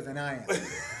together than I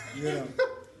am.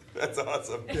 That's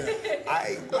awesome. Yeah.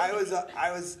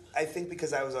 I think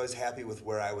because I was always happy with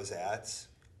where I was at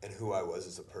and who I was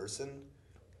as a person,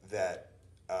 that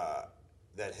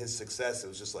his success, it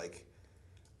was just like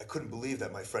I couldn't believe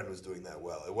that my friend was doing that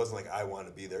well. It wasn't like I want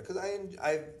to be there, because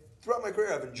I throughout my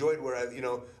career I've enjoyed where I've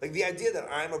like the idea that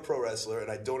I'm a pro wrestler and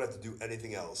I don't have to do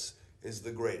anything else is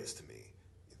the greatest to me.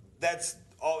 That's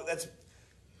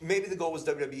maybe the goal was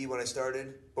WWE when I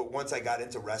started, but once I got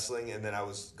into wrestling and then I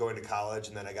was going to college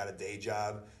and then I got a day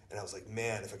job and I was like,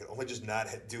 man, if I could only just not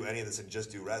do any of this and just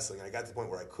do wrestling, and I got to the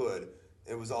point where I could,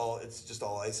 it's just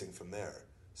all icing from there.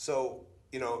 So,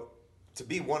 to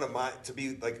be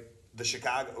like the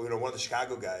Chicago, one of the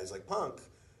Chicago guys like Punk,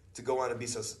 to go on and be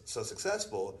so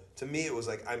successful, to me it was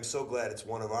like, I'm so glad it's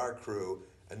one of our crew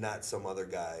and not some other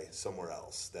guy somewhere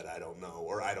else that I don't know,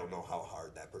 or I don't know how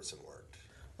hard that person worked.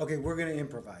 Okay, we're going to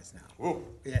improvise now. Woo.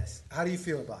 Yes. How do you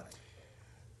feel about it?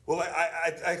 Well,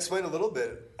 I explained a little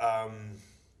bit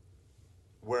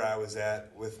where I was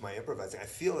at with my improvising. I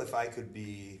feel if I could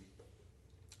be,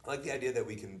 I like the idea that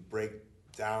we can break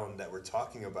down that we're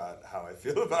talking about how I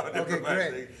feel about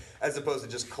improvising, great. as opposed to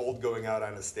just cold going out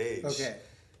on a stage. Okay.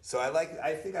 So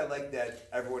I think I like that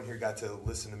everyone here got to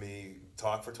listen to me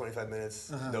talk for 25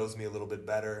 minutes, knows me a little bit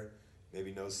better,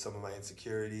 maybe knows some of my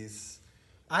insecurities.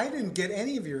 I didn't get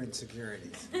any of your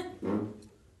insecurities.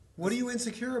 What are you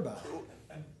insecure about?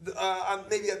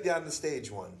 Maybe on the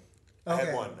stage one.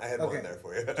 Okay. I had one there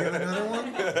for you. Do you have another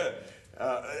one?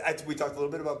 We talked a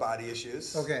little bit about body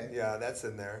issues. Okay. Yeah, that's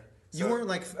in there. You So- weren't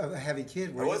like a heavy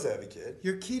kid, were I you? was a heavy kid.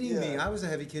 You're kidding me. Yeah. I was a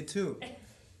heavy kid too.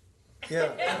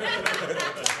 Yeah.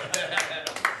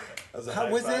 That was a How-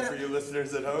 high was five that- for you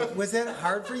listeners at home. Was that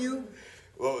hard for you?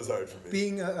 What was hard for me?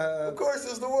 Being Of course, it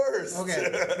was the worst.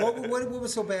 okay. What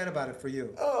was so bad about it for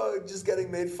you? Oh, just getting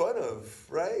made fun of,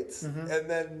 right? Mm-hmm. And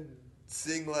then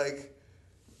seeing like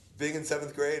being in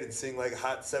 7th grade and seeing like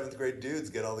hot 7th grade dudes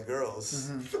get all the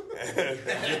girls.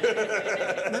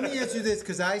 Mm-hmm. Let me ask you this,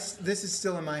 because this is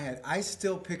still in my head. I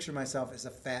still picture myself as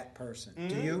a fat person.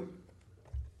 Do you?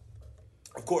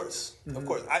 Of course, of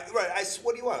course.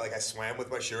 What do you want? Like I swam with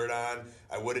my shirt on.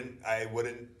 I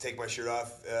wouldn't take my shirt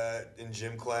off in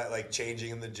gym class, like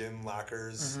changing in the gym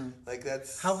lockers. Like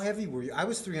that's. How heavy were you? I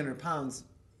was 300 pounds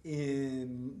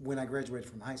when I graduated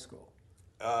from high school.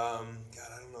 God,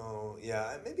 I don't know.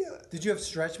 Yeah, maybe. Did you have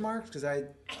stretch marks? Because I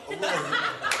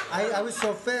was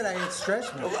so fat I had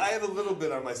stretch marks. I have a little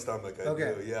bit on my stomach. I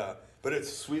Okay. do, yeah. But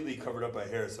it's sweetly covered up by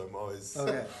hair, so I'm always.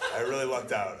 Okay. I really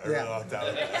lucked out. I really lucked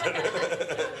out.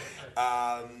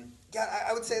 Yeah,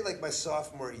 I would say like my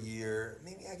sophomore year,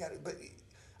 maybe I got it, but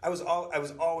I was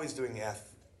always doing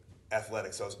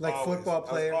athletics. So I was Like always, football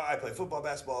player? I played football,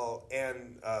 basketball,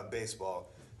 and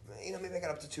baseball. You know, maybe I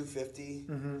got up to 250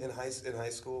 in high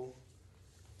school.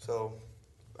 So,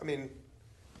 I mean,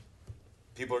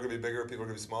 people are gonna be bigger, people are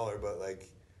gonna be smaller, but like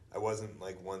I wasn't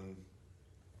like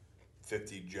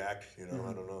 150 jacked. You know,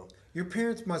 I don't know. Your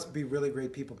parents must be really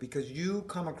great people, because you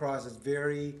come across as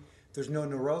there's no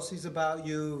neuroses about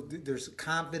you. There's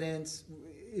confidence.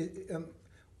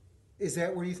 Is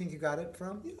that where you think you got it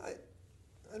from? Yeah,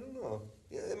 I don't know.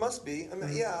 Yeah, it must be. I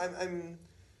mean, yeah,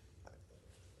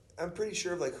 I'm pretty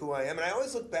sure of like who I am, and I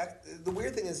always look back. The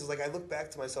weird thing is like I look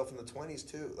back to myself in the 20s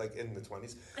too, like in the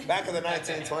 20s, back in the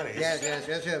 1920s. Yes.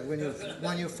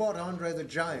 When you fought Andre the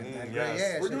Giant.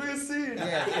 Yes. We're doing a scene.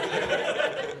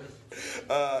 Yeah.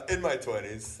 In my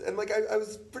 20s, and like I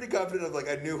was pretty confident of like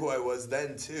I knew who I was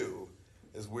then too.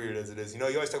 As weird as it is, you know,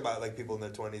 you always talk about like people in their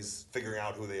 20s figuring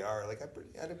out who they are. Like I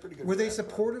had a pretty good. Were they grasp on it.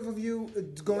 supportive of you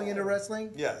going into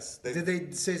wrestling? Yes. Did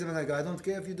they say something like, "I don't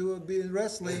care if you be in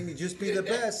wrestling, you just be the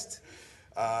best"?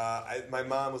 My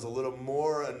mom was a little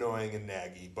more annoying and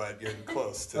naggy, but you're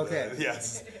close to Okay.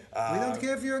 yes. We don't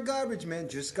care if you're a garbage man,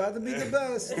 just got to be the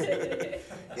best.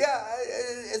 Yeah,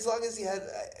 as long as you had.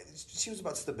 She was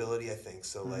about stability, I think.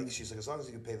 So like, she's like, as long as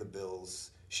you could pay the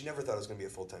bills. She never thought it was going to be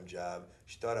a full-time job.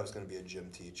 She thought I was going to be a gym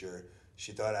teacher.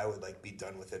 She thought I would like be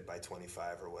done with it by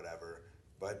 25 or whatever.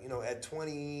 But you know, at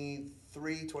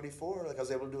 23, 24, like I was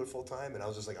able to do it full-time, and I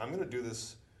was just like, I'm going to do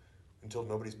this until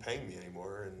nobody's paying me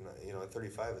anymore. And you know, at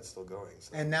 35, it's still going.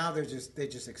 So. And now they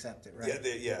just accept it, right?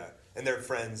 Yeah, and their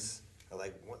friends are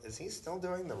like, what, is he still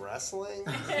doing the wrestling?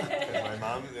 And my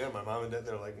mom and dad,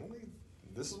 they're like, well,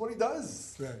 this is what he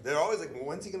does. Right. They're always like, well,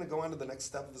 when's he going to go on to the next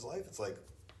step of his life? It's like,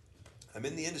 I'm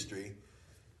in the industry.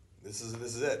 This is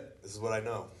it. This is what I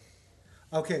know.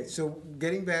 Okay, so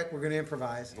getting back, we're going to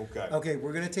improvise. Okay. Okay,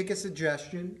 we're going to take a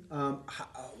suggestion.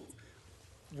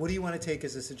 What do you want to take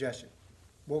as a suggestion?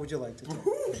 What would you like to do?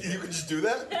 You could just do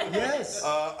that? Yes.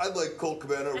 I'd like Colt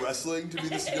Cabana wrestling to be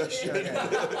the suggestion.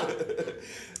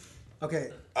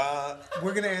 Okay.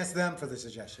 We're going to ask them for the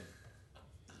suggestion.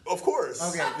 Of course.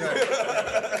 Okay,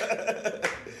 good.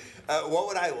 What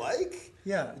would I like?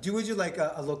 Yeah. Would you like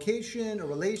a location, a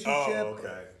relationship? Oh,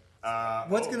 okay.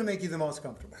 What's going to make you the most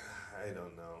comfortable? I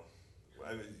don't know.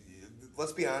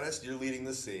 Let's be honest. You're leading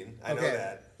the scene. I know Okay.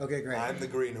 that. Okay, great. I'm the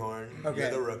greenhorn. Okay.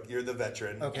 You're the rook. You're the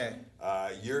veteran. Okay.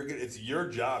 It's your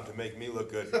job to make me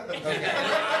look good.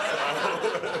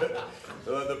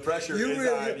 So, the pressure is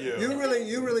on you. You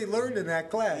really learned in that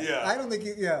class. Yeah. I don't think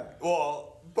you. Yeah.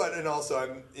 Well, and also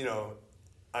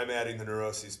I'm adding the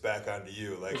neuroses back onto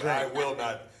you. Like Right. I will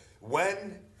not.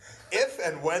 If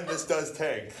and when this does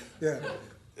tank. Yeah.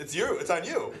 It's you. It's on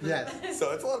you. Yes.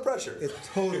 So it's a lot of pressure. It's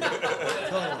totally.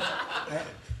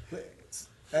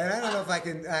 And I don't know if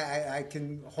I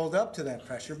can hold up to that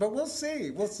pressure, but we'll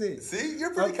see. We'll see. See,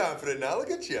 you're pretty confident now. Look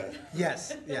at you.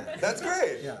 Yes. Yeah. That's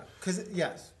great. Yeah.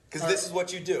 Yes. Because this is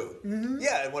what you do. Mm-hmm.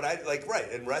 Yeah, and what I like, right,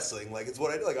 in wrestling, like, it's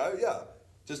what I do. Like,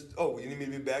 just, you need me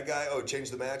to be a bad guy? Oh, change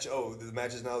the match? Oh, the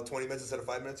match is now 20 minutes instead of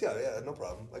 5 minutes? Yeah, no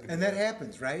problem. I can do And that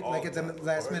happens, right? All like the at the time,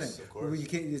 last of course, minute. of course. You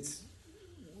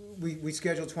can't, we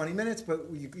schedule 20 minutes, but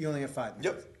you only have 5 minutes.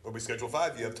 Yep. Or we schedule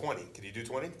 5, you have 20. Can you do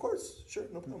 20? Of course. Sure,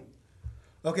 no problem.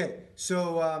 Okay,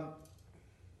 so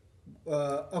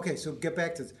so get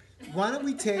back to this. Why don't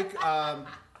we take a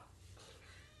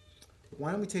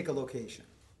location?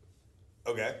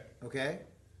 Okay. Okay?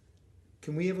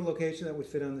 Can we have a location that would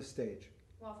fit on the stage?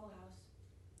 Waffle House.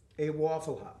 A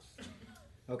Waffle House.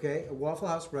 Okay? A Waffle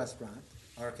House restaurant.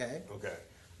 Okay? Okay.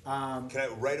 Um, Can I,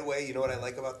 right away, you know what I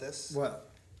like about this? what?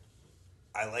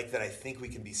 I like that I think we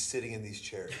can be sitting in these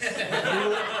chairs.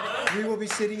 We will be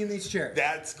sitting in these chairs.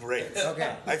 That's great.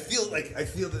 Okay. I feel that,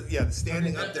 the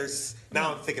standing up,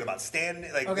 now I'm thinking about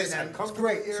standing, like, Okay, this, now, I'm it's comfortable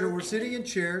great. here. So we're sitting in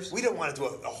chairs. We don't want to do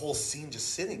a whole scene just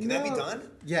sitting. Can that be No. done?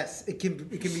 Yes, it can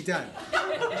be done. All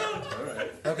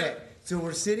right. Okay, so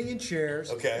we're sitting in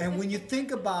chairs. Okay. And when you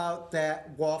think about that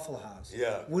Waffle House,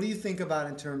 Yeah. what do you think about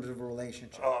in terms of a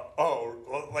relationship?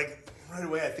 Well, like, right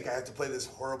away, I think I have to play this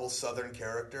horrible Southern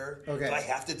character. Okay. Do I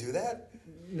have to do that?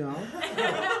 No?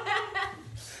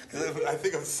 'Cause I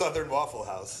think of Southern Waffle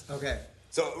House. Okay.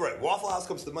 So, right, Waffle House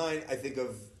comes to mind. I think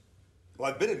of,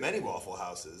 I've been in many Waffle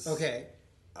Houses. Okay.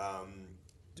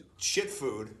 Shit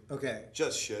food. Okay.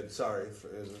 Just shit. Sorry,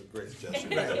 it was a great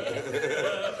suggestion. Right.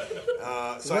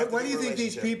 So I have to Why do do you a think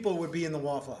these relationship. people would be in the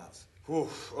Waffle House?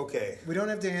 Oof, okay. We don't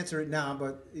have to answer it now,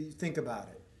 but you think about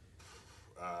it.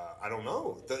 I don't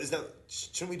know.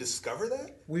 Shouldn't we discover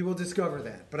that? We will discover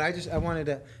that. But I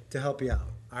wanted to help you out.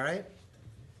 All right?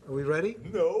 Are we ready?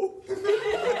 No.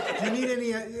 Do you need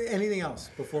anything else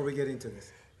before we get into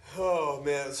this? Oh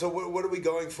man. So what are we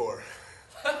going for?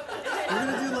 We're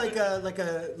gonna do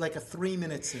like a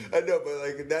 3-minute scene. I know, but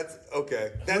like that's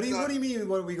okay. That's What do you mean?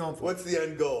 What are we going for? What's the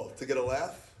end goal? To get a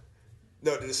laugh?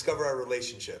 No, to discover our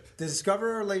relationship. To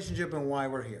discover our relationship and why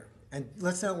we're here. And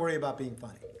let's not worry about being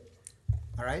funny.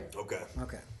 All right? Okay.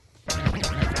 Okay.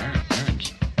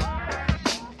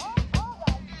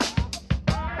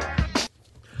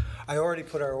 I already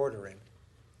put our order in.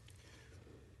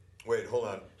 Wait, hold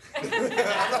on.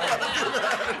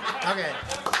 Okay.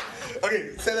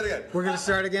 Okay, say that again. We're gonna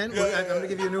start again. Yeah, I'm gonna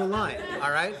give you a new line.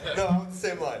 All right? No, I'm the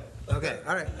same line. Okay.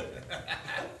 All right.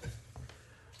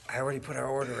 I already put our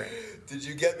order in. Did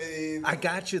you get me? I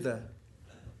got you the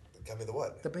Got me the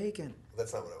what? bacon.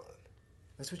 That's not what I wanted.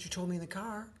 That's what you told me in the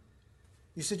car.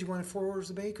 You said you wanted 4 orders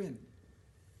of bacon.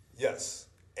 Yes,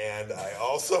 and I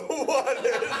also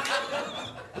wanted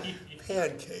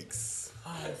pancakes.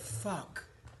 Oh fuck!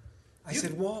 I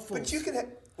said waffles. But you can have.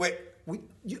 Wait.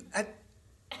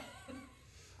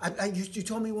 You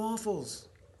told me waffles.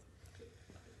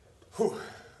 Whew.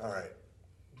 All right.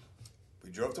 We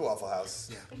drove to Waffle House.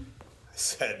 Yeah. I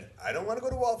said, I don't want to go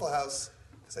to Waffle House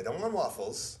because I don't want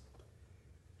waffles.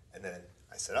 And then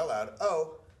I said out loud,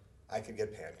 oh, I could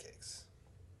get pancakes.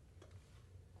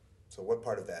 So what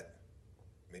part of that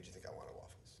made you think I wanted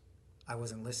waffles? I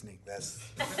wasn't listening. That's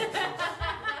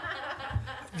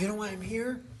You know why I'm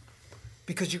here?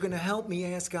 Because you're gonna help me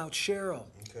ask out Cheryl.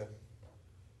 okay.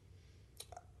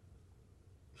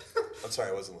 I'm sorry,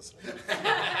 I wasn't listening.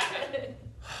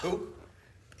 Who?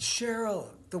 Cheryl,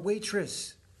 the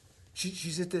waitress.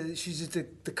 She's at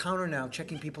the counter now,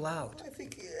 checking people out. I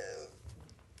think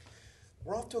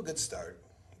we're off to a good start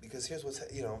because here's what's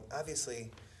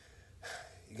obviously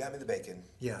you got me the bacon,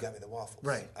 Yeah. you got me the waffles,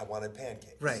 Right. I wanted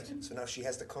pancakes, Right. So now she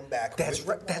has to come back. That's with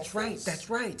the right. That's right. waffles. That's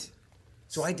right.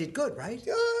 So I did good, right?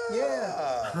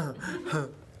 Yeah.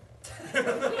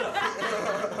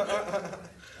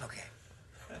 Okay.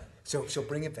 So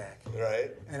bring it back,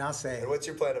 Right. and I'll say And what's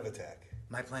your plan of attack?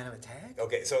 my plan of attack.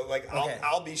 Okay, so like Okay.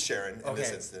 I'll be Sharon in this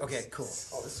Okay. instance. Okay. Cool.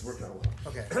 Oh, this is working out well.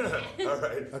 Okay. All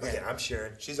right. Okay. I'm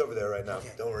Sharon. She's over there right now.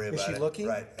 Okay. Don't worry Is about she it. looking?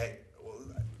 Right. Hey. Well,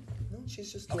 no,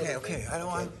 she's just. Okay, looking. okay, I don't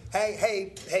want-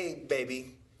 Hey,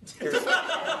 baby. Here's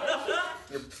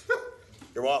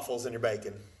your waffles and your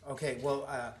bacon. Okay. Well,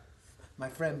 my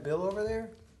friend Bill over there,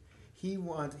 he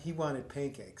wanted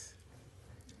pancakes.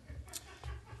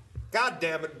 God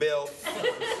damn it, Bill. All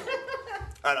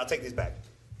right, I'll take these back.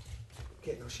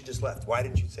 Okay, no, she just left. Why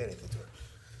didn't you say anything to her?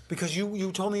 Because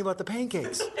you told me about the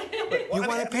pancakes. Well, You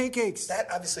wanted pancakes. That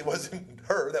obviously wasn't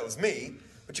her. That was me.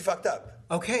 But you fucked up.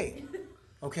 Okay.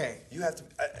 Okay. You have to.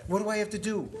 What do I have to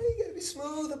do? You gotta be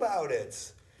smooth about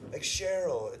it. Like,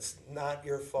 Cheryl, it's not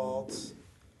your fault.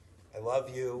 I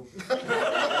love you.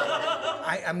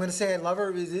 I'm going to say I love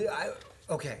her.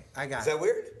 Okay, I got Is it. that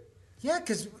weird? Yeah,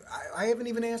 because I haven't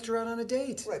even asked her out on a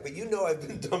date. Right, but you know I've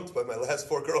been dumped by my last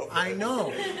 4 girlfriends. I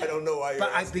know. I don't know why you're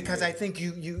But asking because me. I think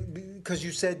because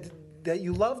you said that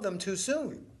you love them too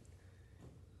soon.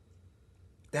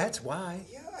 That's why.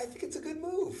 Yeah, I think it's a good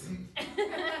move.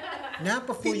 Not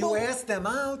before People- you asked them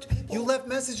out. You left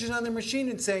messages on their machine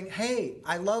and saying, "Hey,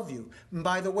 I love you. And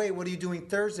by the way, what are you doing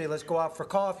Thursday? Let's go out for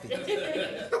coffee."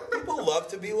 People love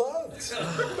to be loved.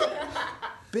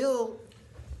 Bill,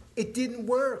 it didn't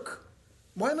work.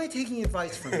 Why am I taking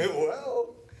advice from you?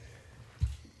 Well,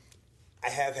 I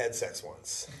have had sex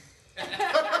once.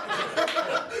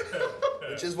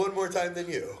 Which is one more time than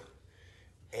you.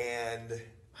 And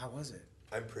How was it?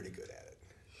 I'm pretty good at it.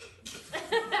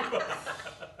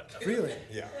 Really?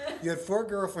 Yeah. You had 4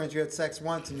 girlfriends, you had sex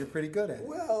once, and you're pretty good at it.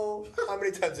 Well, how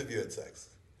many times have you had sex?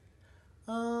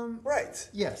 Right.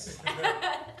 Yes.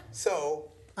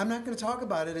 So, I'm not going to talk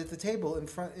about it at the table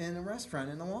in a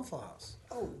restaurant in the Waffle House.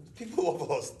 people at Waffle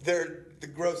House, they're the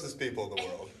grossest people in the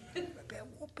world.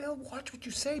 Bill, watch what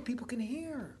you say. People can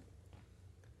hear.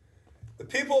 The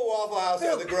people at Waffle House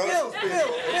are the grossest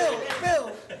people.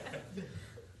 Bill.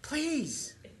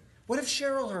 Please. What if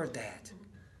Cheryl heard that?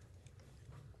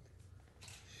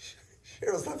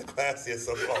 Cheryl's not the classiest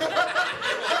so far.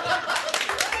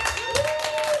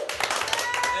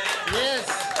 Yes.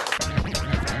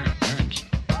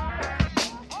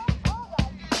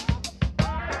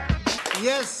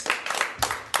 Yes.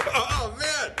 Oh,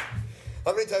 man!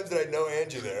 How many times did I know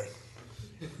Angie there?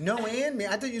 No, and me.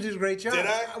 I thought you did a great job. Did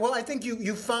I? Well, I think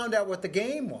you found out what the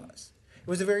game was. It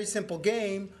was a very simple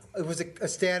game. It was a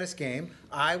status game.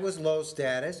 I was low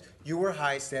status. You were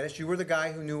high status. You were the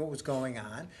guy who knew what was going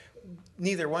on.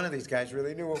 Neither one of these guys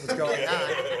really knew what was going on.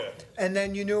 And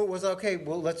then you knew it was, okay,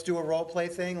 well, let's do a role play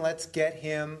thing. Let's get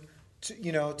him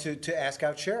to ask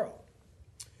out Cheryl.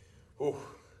 Ooh.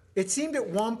 It seemed at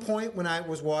one point when I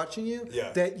was watching you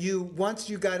that once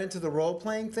you got into the role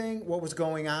playing thing, what was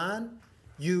going on,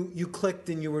 you clicked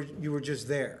and you were just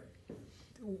there.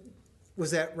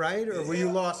 Was that right, or were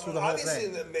you lost through the whole Obviously,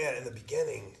 thing? in the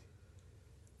beginning,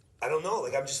 I don't know.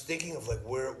 Like, I'm just thinking of, like,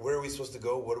 where are we supposed to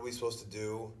go? What are we supposed to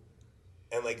do?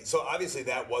 And, like, so obviously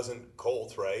that wasn't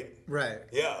Colt, right? Right.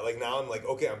 Yeah, like, now I'm like,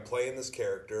 okay, I'm playing this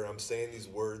character. I'm saying these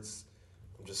words.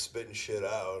 I'm just spitting shit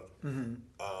out. Mm-hmm.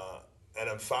 And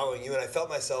I'm following you. And I felt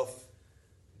myself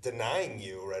denying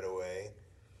you right away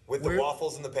with the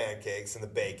waffles and the pancakes and the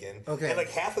bacon. Okay. And, like,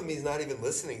 half of me is not even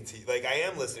listening to you. Like, I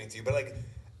am listening to you, but, like,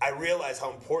 I realize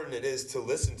how important it is to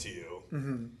listen to you.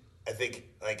 Mm-hmm. I think,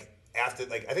 like, after,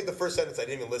 like, I think the first sentence I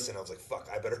didn't even listen. I was like, fuck,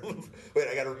 I better, wait,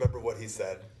 I got to remember what he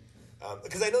said.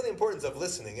 Because I know the importance of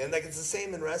listening. And, like, it's the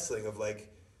same in wrestling of,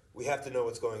 like, we have to know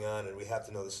what's going on and we have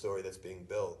to know the story that's being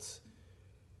built.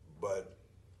 But,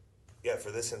 yeah,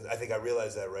 for this, I think I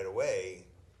realized that right away.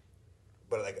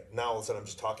 But, like, now all of a sudden I'm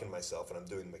just talking to myself and I'm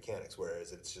doing the mechanics,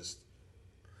 whereas it's just...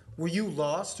 Were you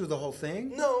lost through the whole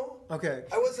thing? No. Okay.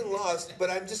 I wasn't lost,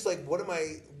 but I'm just like, what am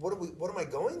I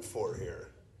going for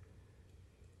here?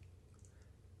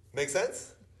 Make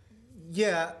sense?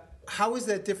 Yeah. How is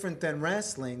that different than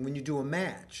wrestling when you do a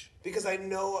match? Because I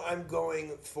know I'm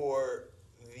going for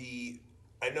the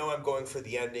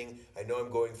ending. I know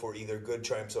I'm going for either good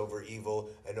triumphs over evil.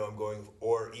 I know I'm going,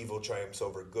 or evil triumphs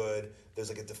over good. There's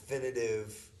like a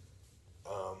definitive,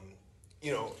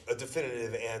 a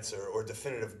definitive answer or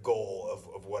definitive goal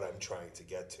of what I'm trying to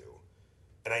get to.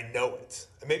 And I know it.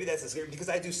 And maybe that's scary because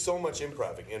I do so much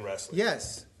improv in wrestling.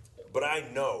 Yes. But I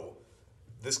know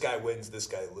this guy wins, this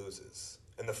guy loses.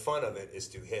 And the fun of it is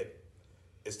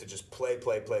to just play in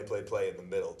the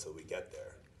middle till we get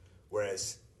there.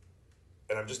 Whereas,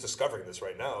 and I'm just discovering this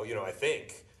right now, I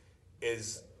think,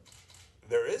 is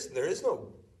there is no,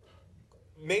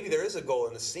 maybe there is a goal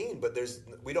in the scene, but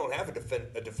we don't have a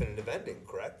definitive ending,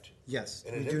 correct? Yes.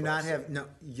 In an We do improv not scene. have, no,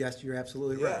 yes, you're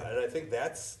absolutely Yeah, right. and I think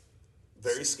that's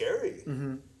very scary.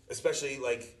 Mm-hmm. Especially,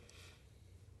 like,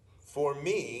 for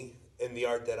me, in the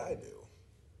art that I do.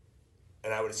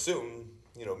 And I would assume,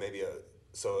 maybe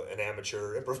an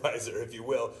amateur improviser, if you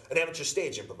will, an amateur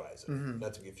stage improviser,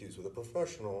 not to be confused with a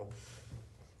professional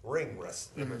ring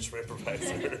amateur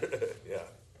improviser. Yeah.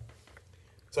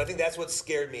 So I think that's what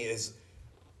scared me is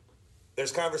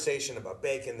there's conversation about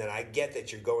bacon, then I get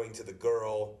that you're going to the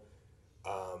girl,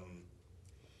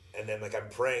 and then, like, I'm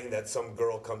praying that some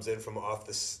girl comes in from off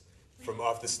from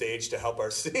off the stage to help our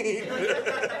scene.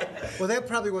 Well, that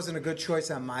probably wasn't a good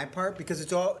choice on my part because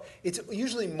it's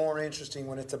usually more interesting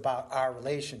when it's about our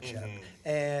relationship.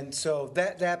 And so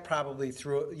that probably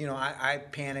threw, I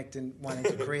panicked and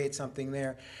wanted to create something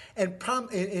there. And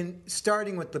in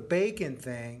starting with the bacon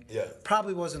thing,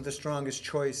 probably wasn't the strongest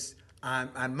choice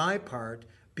on my part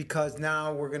because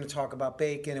now we're going to talk about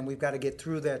bacon and we've got to get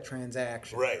through that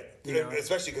transaction. Right.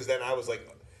 Especially because then I was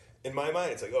like, in my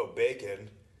mind, it's like, oh, bacon.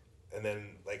 And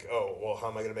then, like, oh, well, how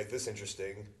am I going to make this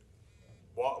interesting?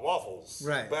 Waffles,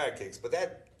 pancakes. But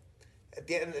that, at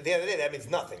the end of the day, that means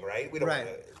nothing, right? We don't. Right.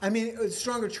 I mean, a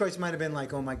stronger choice might have been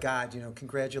like, oh my God,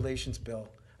 congratulations, Bill.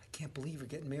 I can't believe you're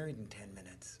getting married in 10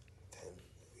 minutes. 10.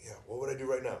 Yeah. What would I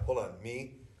do right now? Hold on.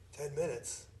 Me. 10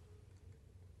 minutes.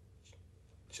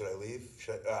 Should I leave?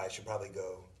 I should probably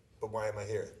go. But why am I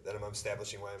here? Then I'm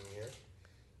establishing why I'm here.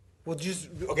 Well, just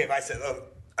okay. If I said, oh,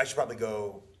 I should probably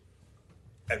go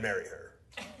and marry her.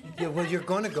 Yeah, well, you're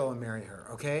going to go and marry her,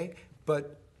 okay?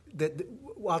 But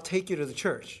I'll take you to the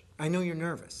church. I know you're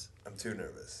nervous. I'm too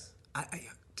nervous.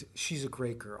 She's a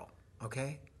great girl,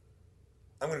 okay?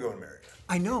 I'm going to go and marry her.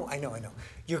 I know.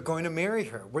 You're going to marry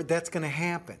her. That's going to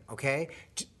happen, okay?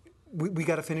 We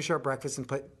got to finish our breakfast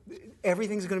and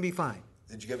everything's going to be fine.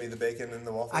 Did you get me the bacon and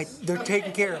the waffles? They're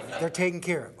taken care of. They're taken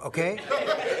care of, okay?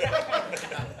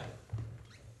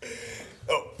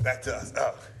 Oh, back to us.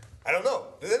 Oh. I don't know.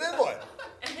 Then what?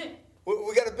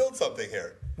 We got to build something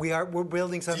here. We're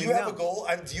building something. Do you have a goal?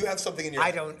 Do you have something in your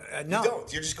head? I don't. No. You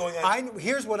don't. You're just going on.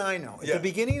 Here's what I know. At the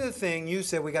beginning of the thing, you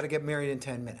said we got to get married in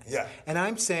 10 minutes. Yeah. And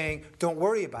I'm saying, don't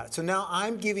worry about it. So now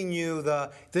I'm giving you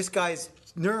this guy's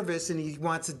nervous and he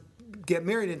wants to get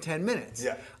married in 10 minutes.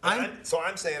 Yeah. So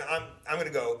I'm saying I'm going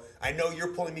to go. I know you're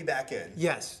pulling me back in.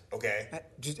 Yes. Okay.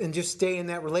 And just stay in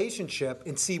that relationship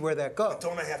and see where that goes. But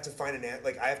don't I have to find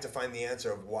I have to find the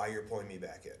answer of why you're pulling me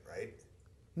back in, right?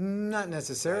 Not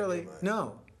necessarily.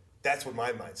 No. That's what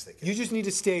my mind's thinking. You just need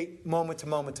to stay moment to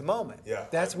moment to moment. Yeah.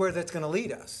 That's where that's going to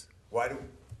lead us.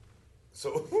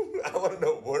 So I want to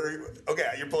know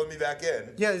okay, you're pulling me back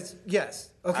in. Yes.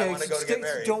 Okay. I want to go to get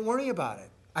married. Don't worry about it.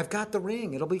 I've got the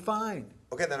ring. It'll be fine.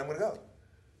 Okay, then I'm going to go.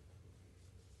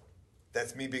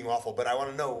 That's me being awful, but I want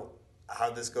to know how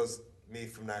this goes me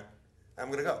from that. I'm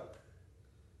going to go.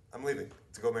 I'm leaving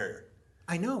to go marry her.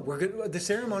 I know. The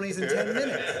ceremony's in 10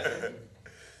 minutes.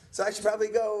 So I should probably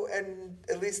go and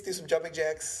at least do some jumping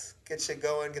jacks, get shit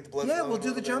going, get the blood flowing. Yeah, we'll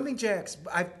do the jumping jacks.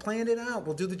 I've planned it out.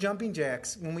 We'll do the jumping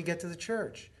jacks when we get to the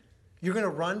church. You're going to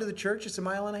run to the church? It's 1.5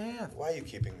 miles. Why are you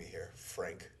keeping me here,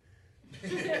 Frank?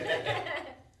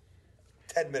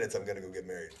 10 minutes, I'm going to go get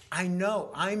married. I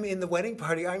know. I'm in the wedding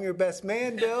party. I'm your best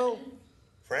man, Bill.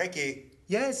 Frankie.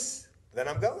 Yes. Then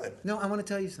I'm going. No, I want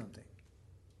to tell you something.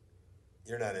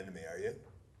 You're not into me, are you?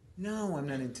 No, I'm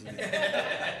not into you.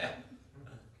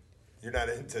 You're not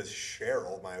into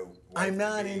Cheryl, my wife. I'm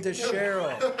not into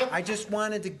Cheryl. I just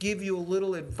wanted to give you a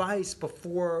little advice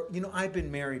before, I've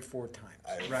been married 4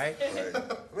 times, right?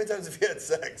 How many times have you had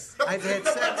sex? I've had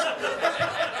sex.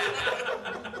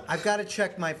 I've got to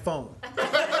check my phone.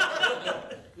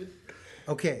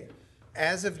 Okay.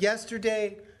 As of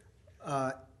yesterday,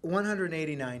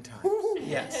 189 times.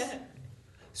 Yes.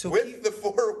 So with the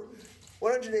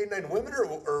 189 women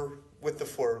or with the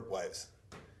 4 wives?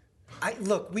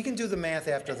 Look, we can do the math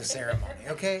after the ceremony,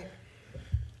 okay?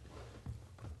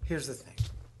 Here's the thing.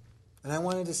 And I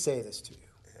wanted to say this to you,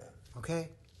 okay?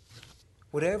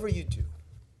 Whatever you do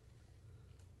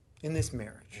in this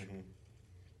marriage,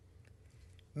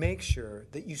 make sure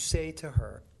that you say to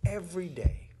her every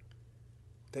day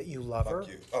that you love her.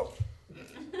 Fuck you. Oh.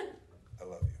 I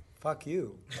love you. Fuck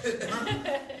you.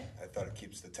 I thought it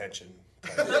keeps the tension.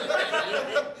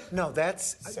 No,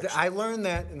 I learned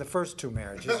that in the first 2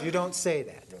 marriages. You don't say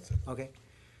that. Okay?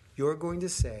 You're going to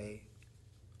say,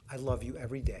 I love you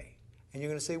every day. And you're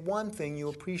going to say one thing you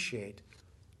appreciate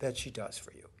that she does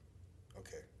for you.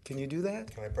 Okay. Can you do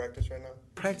that? Can I practice right now?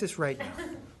 Practice right now.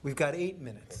 We've got 8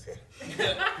 minutes.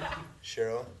 Okay.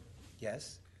 Cheryl?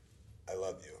 Yes? I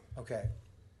love you. Okay.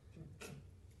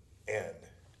 And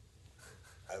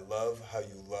I love how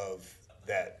you love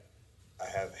that I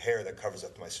have hair that covers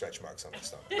up my stretch marks on my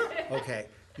stomach. Okay.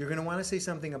 You're going to want to say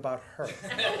something about her.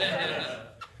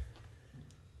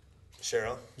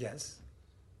 Cheryl? Yes?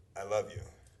 I love you.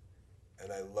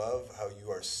 And I love how you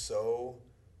are so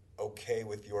okay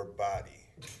with your body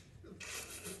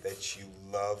that you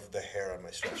love the hair on my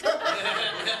stretch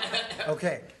marks.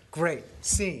 Okay. Great.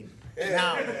 Scene.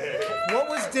 Now, what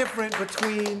was different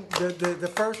between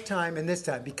the first time and this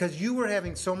time? Because you were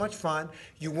having so much fun,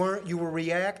 you were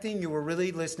reacting, you were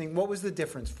really listening. What was the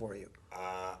difference for you?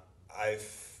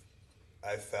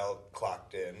 I felt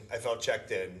clocked in. I felt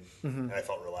checked in, and I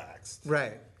felt relaxed.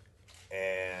 Right.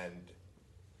 And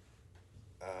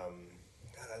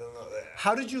God, I don't know.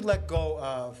 How did you let go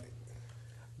of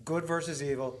good versus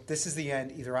evil? This is the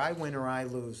end. Either I win or I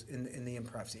lose in the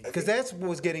improv scene. Because that's what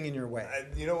was getting in your way.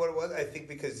 You know what it was? I think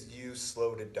because you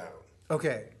slowed it down.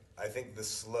 Okay. I think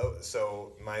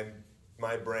so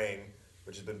my brain,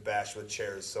 which has been bashed with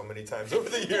chairs so many times over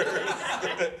the years,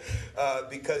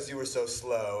 because you were so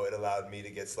slow, it allowed me to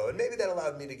get slow. And maybe that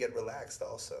allowed me to get relaxed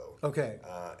also. Okay.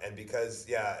 And because,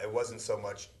 it wasn't so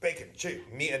much bacon,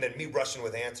 me, and then me rushing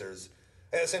with answers.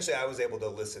 And essentially, I was able to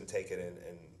listen, take it in,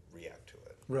 and react to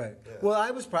it. Right. Yeah. Well,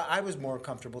 I was more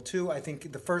comfortable too. I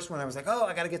think the first one I was like, oh,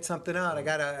 I got to get something out. I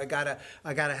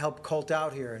gotta help Colt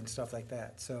out here and stuff like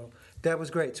that. So that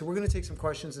was great. So we're gonna take some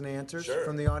questions and answers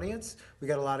from the audience. We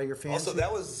got a lot of your fans. Also,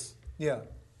 that was yeah.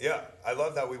 I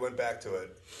love how we went back to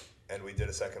it, and we did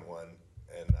a second one,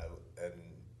 and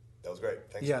that was great.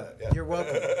 Thanks for that. Yeah, you're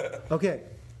welcome. Okay.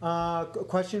 A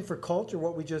question for Colt or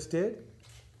what we just did?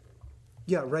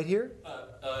 Yeah, right here.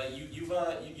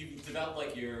 You've developed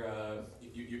like your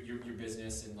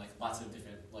business and like lots of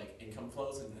different like income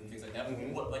flows and things like that.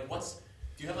 Mm-hmm.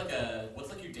 Do you have what's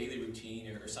like your daily routine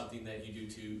or something that you do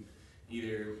to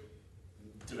either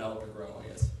develop or grow? I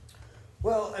guess.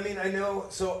 Well, I mean, I know.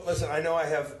 So listen, I know I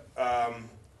have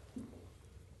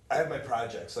my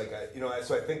projects. Like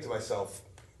so I think to myself,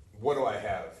 what do I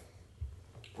have?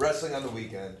 Wrestling on the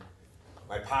weekend,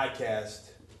 my podcast,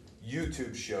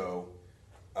 YouTube show.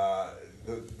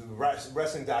 The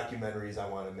wrestling documentaries I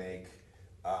want to make.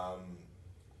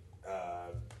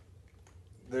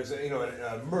 There's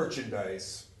a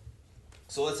merchandise.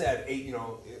 So let's add 8.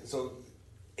 So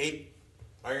 8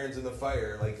 irons in the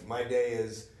fire. Like my day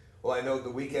is. Well, I know the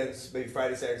weekends, maybe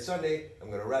Friday, Saturday, Sunday. I'm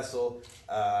going to wrestle,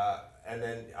 and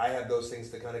then I have those things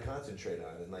to kind of concentrate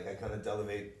on, and like I kind of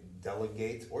delegate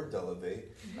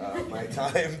my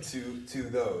time to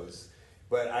those.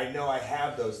 But I know I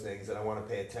have those things and I want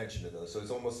to pay attention to those. So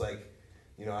it's almost like,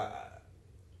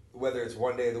 whether it's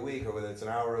one day of the week or whether it's an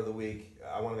hour of the week,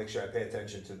 I want to make sure I pay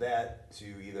attention to that to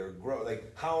either grow.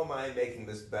 Like, how am I making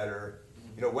this better?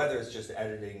 Whether it's just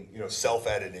editing,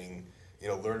 self-editing,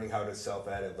 learning how to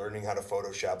self-edit, learning how to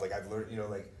Photoshop. Like I've learned,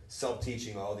 like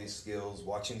self-teaching all these skills,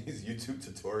 watching these YouTube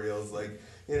tutorials. Like,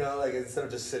 like instead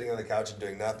of just sitting on the couch and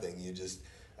doing nothing, you just...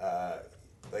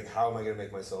 like, how am I going to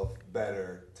make myself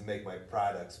better to make my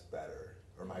products better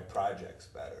or my projects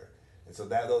better? And so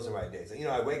those are my days.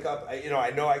 I wake up,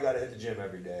 I know I got to hit the gym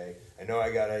every day. I know I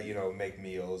got to, make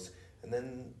meals. And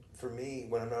then for me,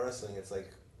 when I'm not wrestling, it's like,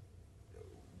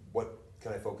 what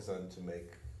can I focus on to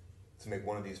make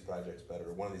one of these projects better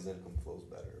or one of these income flows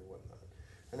better or whatnot?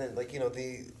 And then, like, I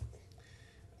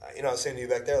was saying to you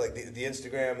back there, like the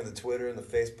Instagram and the Twitter and the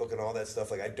Facebook and all that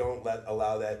stuff, like I don't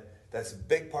allow that. That's a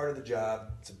big part of the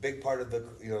job. It's a big part of the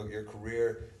your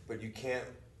career, but you can't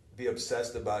be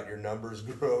obsessed about your numbers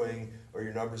growing or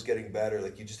your numbers getting better.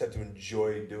 Like you just have to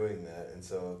enjoy doing that.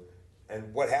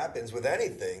 And what happens with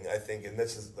anything, I think, and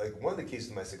this is like one of the keys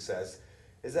to my success,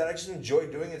 is that I just enjoy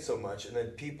doing it so much, and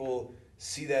then people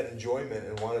see that enjoyment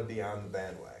and want to be on the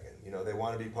bandwagon. They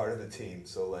want to be part of the team.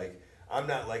 So like I'm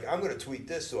not like I'm going to tweet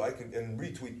this so I can and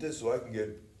retweet this so I can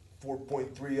get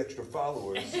 4.3 extra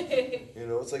followers.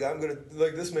 It's like I'm gonna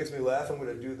this makes me laugh. I'm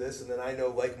gonna do this, and then I know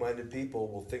like-minded people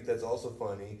will think that's also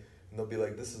funny, and they'll be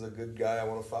like, "This is a good guy I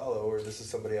want to follow," or "This is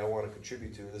somebody I want to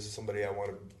contribute to. This is somebody I want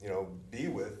to be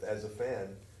with as a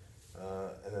fan."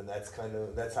 And then that's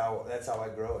how I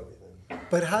grow everything.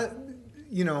 But how,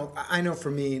 I know for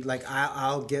me, like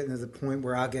I'll get to the point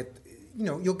where I'll get.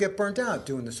 You'll get burnt out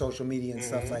doing the social media and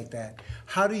stuff like that.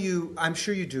 How do you? I'm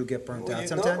sure you do get burnt out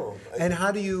sometimes. And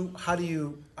how do you? I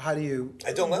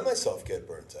don't let myself get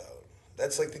burnt out.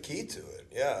 That's like the key to it.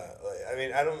 Yeah.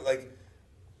 I don't like.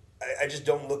 I just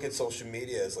don't look at social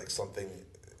media as like something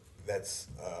that's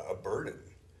a burden.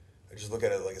 I just look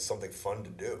at it like it's something fun to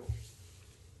do.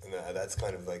 And that's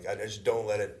kind of like I just don't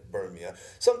let it burn me out.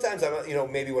 Sometimes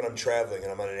I'm maybe when I'm traveling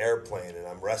and I'm on an airplane and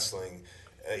I'm wrestling.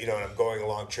 And I'm going a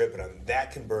long trip, and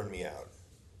that can burn me out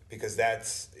because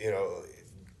that's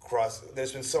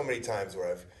There's been so many times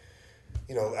where I've,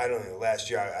 I don't know. Last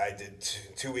year I did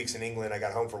 2 weeks in England. I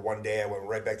got home for one day. I went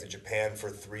right back to Japan for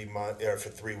 3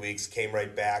 weeks. Came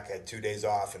right back. Had 2 days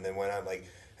off, and then went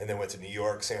to New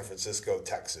York, San Francisco,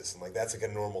 Texas, and like that's like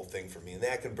a normal thing for me, and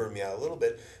that can burn me out a little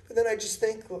bit. But then I just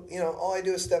think, all I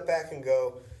do is step back and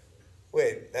go.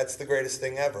 Wait, that's the greatest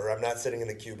thing ever. I'm not sitting in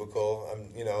a cubicle.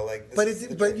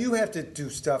 But you have to do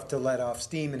stuff to let off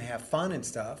steam and have fun and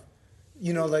stuff.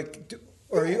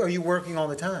 Or are you working all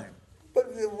the time? But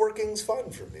working's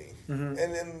fun for me,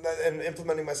 and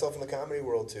implementing myself in the comedy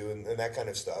world too, and that kind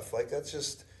of stuff. Like that's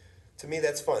just, to me,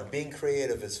 that's fun. Being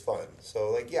creative is fun.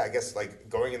 So like, yeah, I guess like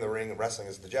going in the ring and wrestling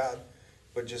is the job,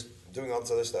 but just doing all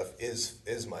this other stuff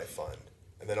is my fun.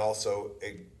 And then also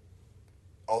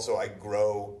I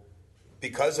grow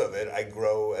because of it. I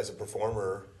grow as a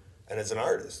performer and as an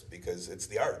artist because it's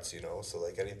the arts, you know. So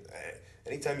like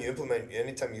anytime you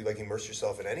like immerse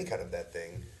yourself in any kind of that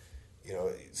thing, you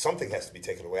know, something has to be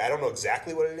taken away. I don't know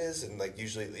exactly what it is, and like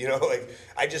usually, you know, like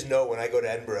I just know when I go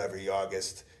to Edinburgh every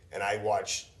August and I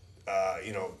watch,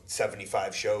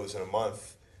 75 shows in a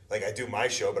month. Like I do my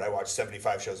show, but I watch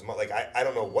 75 shows a month. Like I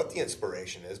don't know what the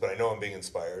inspiration is, but I know I'm being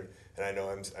inspired, and I know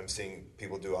I'm seeing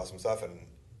people do awesome stuff.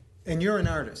 And you're an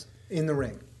artist in the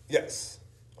ring. Yes,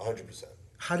 100%.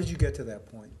 How did you get to that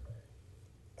point?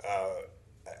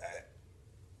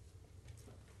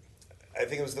 I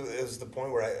think it was the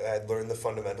point where I had learned the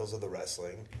fundamentals of the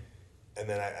wrestling, and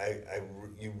then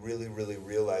you really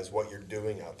realize what you're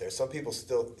doing out there. Some people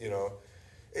still, you know,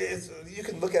 you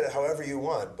can look at it however you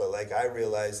want, but like I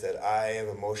realized that I am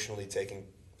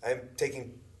I'm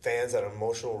taking fans on an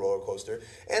emotional roller coaster,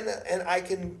 and I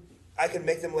can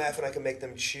make them laugh, and I can make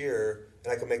them cheer,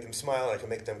 and I can make them smile, and I can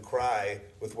make them cry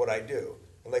with what I do.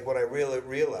 And like when I really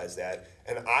realized that,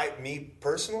 and me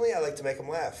personally, I like to make them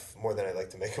laugh more than I like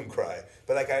to make them cry.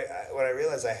 But like when I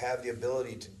realized I have the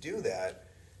ability to do that,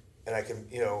 and I can,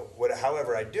 you know,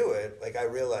 however I do it, like I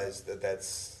realized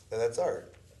that's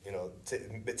art. You know,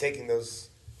 taking those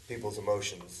people's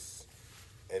emotions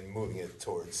and moving it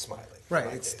towards smiling. Right,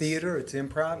 it's theater, it's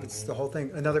improv, it's the whole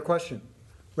thing. Another question,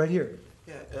 right here.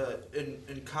 Yeah,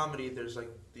 in comedy, there's like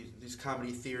these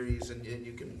comedy theories, and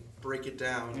you can break it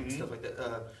down and stuff like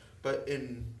that. But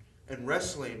in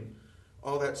wrestling,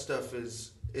 all that stuff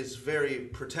is very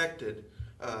protected,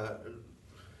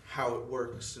 how it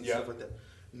works and stuff like that.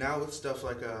 Now with stuff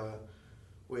like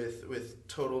with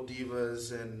Total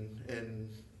Divas and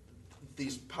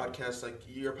these podcasts like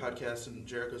your podcast and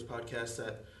Jericho's podcast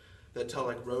that tell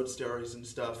like road stories and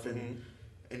stuff and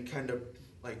kind of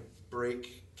like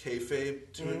break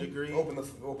kayfabe to a degree.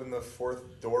 Open the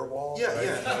fourth door wall. Yeah,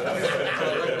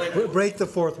 right? yeah. Break the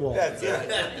fourth wall. That's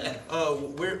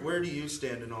Where do you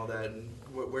stand in all that, and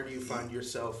where do you find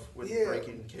yourself with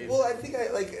breaking kayfabe? Well, I think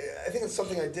it's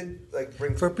something I did like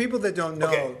bring. For people that don't know,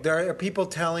 Okay. there are people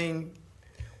telling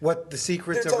what the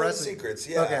secrets They're of telling wrestling. secrets,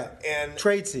 yeah. Okay. And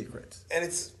trade secrets. And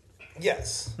it's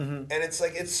yes, and it's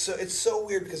like it's so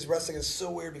weird because wrestling is so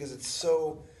weird because it's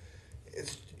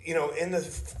you know, in the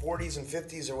 40s and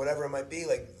 50s or whatever it might be,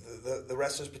 like the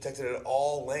wrestlers protected at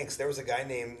all lengths. There was a guy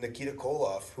named Nikita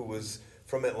Koloff who was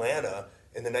from Atlanta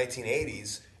in the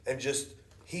 1980s, and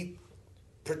he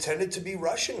pretended to be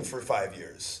Russian for 5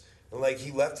 years. And like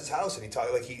he left his house and he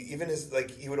talked like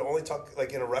he would only talk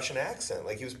like in a Russian accent.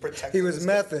 Like he was protecting. He was his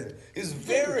method. character. He was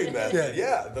very method.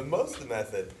 Yeah. Yeah, the most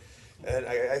method. And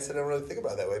I said I don't really think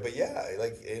about it that way, but yeah,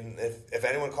 like if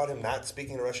anyone caught him not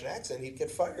speaking a Russian accent, he'd get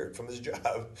fired from his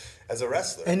job as a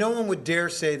wrestler. And no one would dare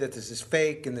say that this is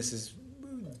fake and this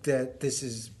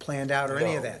is planned out or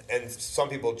any of that. And some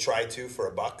people try to for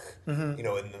a buck, you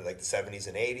know, in like the 70s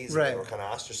and 80s, Right. and they were kind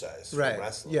of ostracized Right. from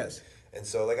wrestling. Yes. And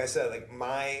so, like I said,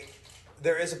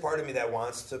 there is a part of me that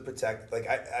wants to protect. Like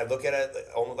I look at it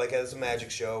almost like as a magic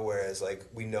show, whereas like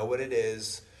we know what it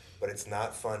is, but it's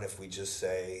not fun if we just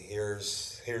say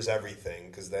here's everything,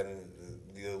 because then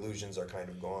the illusions are kind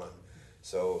of gone.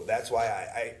 So that's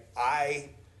why I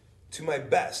to my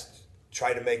best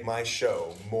try to make my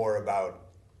show more about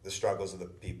the struggles of the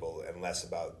people and less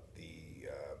about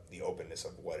the openness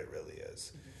of what it really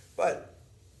is. But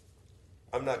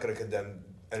I'm not going to condemn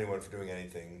anyone for doing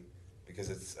anything, because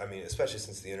especially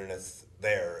since the internet's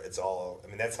there, it's all,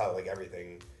 that's how like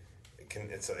everything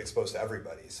it's exposed to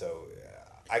everybody. So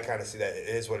I kind of see that it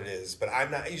is what it is, but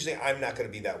I'm not going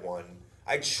to be that one.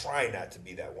 I try not to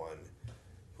be that one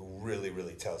who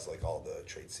really tells like all the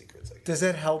trade secrets. Does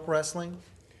that help wrestling?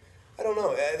 I don't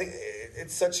know. I think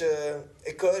it's such a,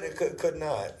 it could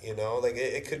not, you know, like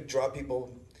it could draw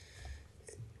people.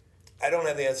 I don't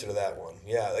have the answer to that one.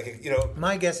 Yeah. Like, you know,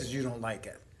 My guess is you don't like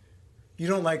it. You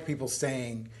don't like people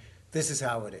saying, this is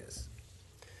how it is.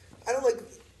 I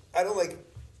don't like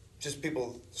just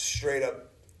people straight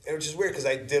up, which is weird because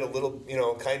I did a little, you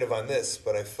know, kind of on this,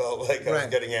 but I felt like I was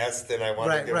getting asked and I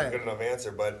wanted to give a good enough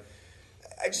answer. But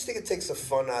I just think it takes the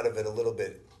fun out of it a little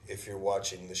bit if you're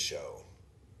watching the show.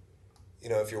 You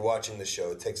know, if you're watching the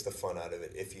show, it takes the fun out of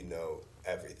it if you know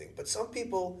everything. But some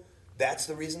people, that's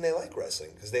the reason they like wrestling,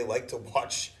 because they like to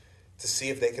watch to see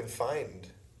if they can find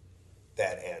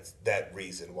that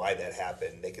reason why that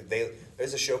happened.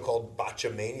 There's a show called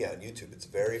Botchamania on YouTube. It's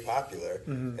very popular,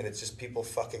 and it's just people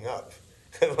fucking up.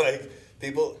 Like,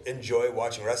 people enjoy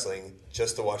watching wrestling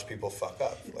just to watch people fuck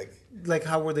up. Like,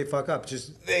 how would they fuck up?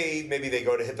 Just maybe they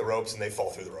go to hit the ropes and they fall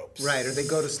through the ropes. right, or they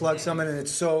go to slug someone and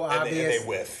it's so obvious. And they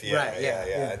whiff. Yeah, right,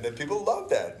 yeah. And then people love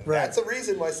that. Right. That's a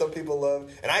reason why some people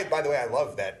love. And by the way, I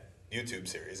love that YouTube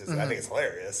series. I think it's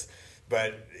hilarious.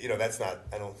 But that's not.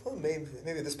 I don't. Well, maybe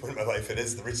at this point in my life, it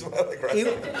is the reason why I like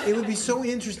wrestling. It would be so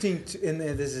interesting,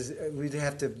 we'd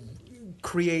have to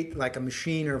create like a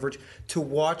machine or a virtual to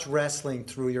watch wrestling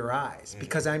through your eyes,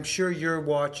 because I'm sure you're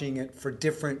watching it for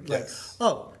different. Like, Yes.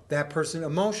 oh, that person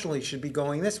emotionally should be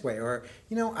going this way, or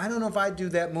I don't know if I do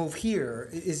that move here.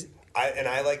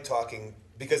 I like talking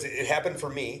because it happened for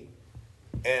me,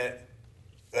 and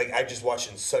like I just watch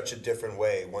in such a different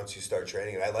way once you start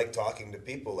training. And I like talking to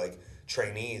people like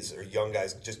trainees or young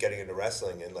guys just getting into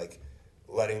wrestling and like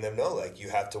letting them know, like, you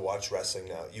have to watch wrestling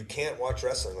now. You can't watch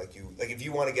wrestling like if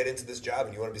you want to get into this job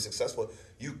and you want to be successful,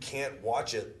 you can't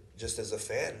watch it just as a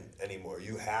fan anymore.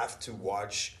 You have to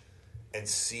watch and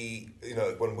see,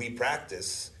 when we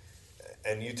practice,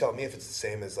 and you tell me if it's the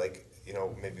same as like,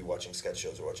 maybe watching sketch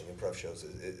shows or watching improv shows.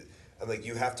 I'm like,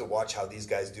 you have to watch how these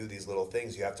guys do these little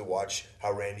things. You have to watch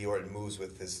how Randy Orton moves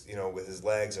with his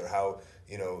legs, or how,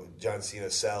 John Cena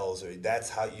sells, or that's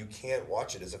how you can't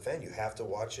watch it as a fan. You have to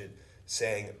watch it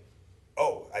saying,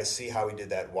 oh, I see how he did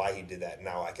that, why he did that.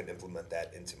 Now I can implement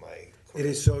that into my career. It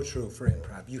is so true for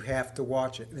improv. You have to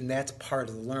watch it, and that's part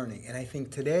of the learning. And I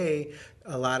think today,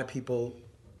 a lot of people,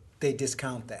 they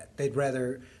discount that.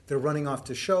 They're running off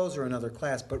to shows or another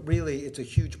class, but really it's a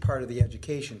huge part of the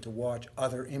education to watch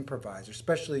other improvisers,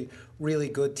 especially really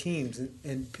good teams,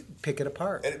 and pick it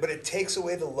apart. But it takes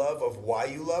away the love of why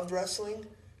you loved wrestling,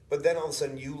 but then all of a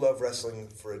sudden you love wrestling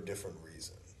for a different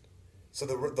reason. So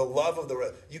the love of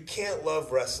you can't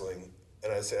love wrestling,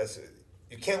 and I say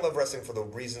you can't love wrestling for the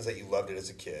reasons that you loved it as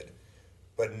a kid,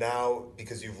 but now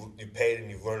because you paid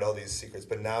and you've learned all these secrets,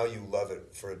 but now you love it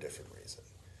for a different reason.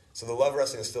 So the love of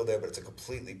wrestling is still there, but it's a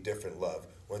completely different love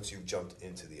once you've jumped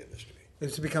into the industry.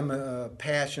 It's become a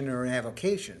passion or an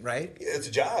avocation, right? It's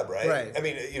a job, right? Right. I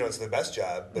mean, it's the best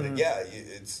job, but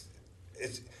it's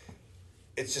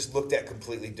just looked at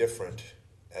completely different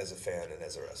as a fan and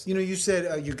as a wrestler. You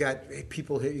said you got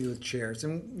people hit you with chairs,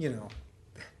 and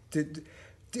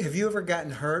have you ever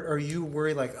gotten hurt, or are you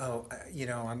worried like, oh,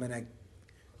 I'm gonna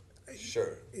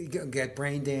Sure. get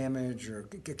brain damage or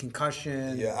get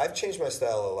concussion? Yeah, I've changed my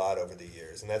style a lot over the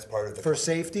years, and that's part of the For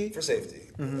safety? For safety,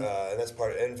 and that's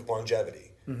part and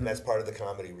longevity, and that's part of the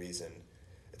comedy reason.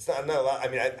 It's not a lot. I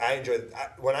mean, I enjoy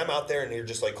when I'm out there and you're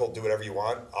just like, Colt, do whatever you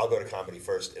want. I'll go to comedy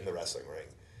first in the wrestling ring,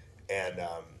 and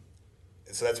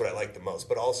so that's what I like the most.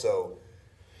 But also,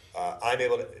 I'm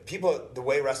able to the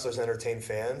way wrestlers entertain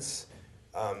fans.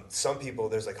 Some people,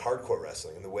 there's like hardcore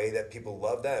wrestling, and the way that people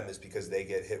love them is because they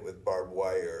get hit with barbed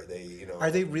wire.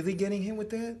 Are they really getting hit with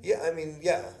that? Yeah, I mean,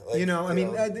 yeah.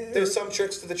 Like, there's some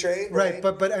tricks to the trade, right?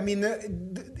 But I mean,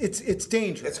 it's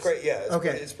dangerous. It's great, yeah. Okay.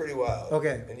 It's pretty wild.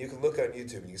 Okay. And you can look on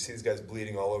YouTube and you can see these guys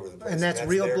bleeding all over the place. And that's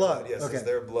real their blood. Yes, Okay. it's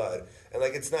their blood. And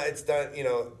like it's not.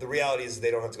 The reality is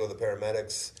they don't have to go to the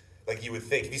paramedics. Like you would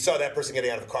think, if you saw that person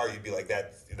getting out of a car, you'd be like,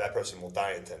 that person will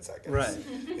die in 10 seconds. Right.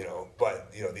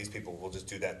 But these people will just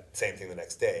do that same thing the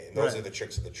next day. And those Right. are the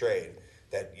tricks of the trade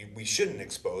that we shouldn't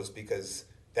expose, because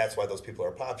that's why those people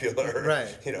are popular.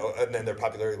 Right. And then their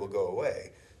popularity will go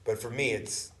away. But for me,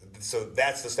 so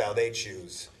that's the style they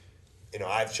choose.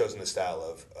 I've chosen the style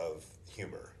of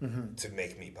humor to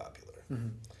make me popular.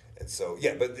 And so,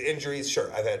 yeah, but the injuries,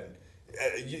 sure, I've had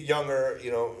younger,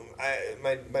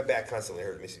 my back constantly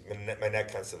hurts me, my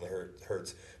neck constantly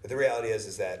hurts. But the reality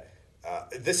is that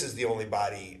this is the only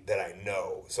body that I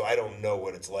know, so I don't know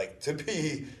what it's like to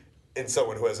be in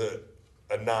someone who has a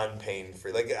non-pain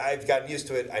free. Like, I've gotten used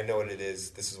to it. I know what it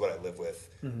is. This is what I live with,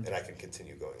 and I can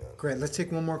continue going on. Great. Let's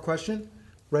take one more question.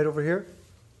 Right over here.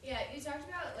 Yeah, you talked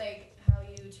about like how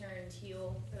you turned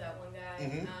heel for that one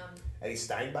guy. Eddie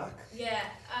Steinbach? Yeah,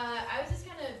 I was just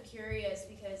kind of curious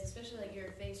because, especially like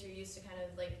your face, you're used to kind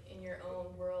of like in your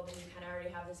own world, and you kind of already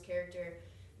have this character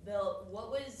built. What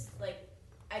was like?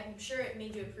 I'm sure it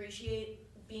made you appreciate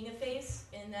being a face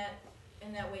in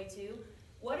that way too.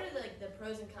 What are like the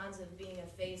pros and cons of being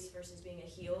a face versus being a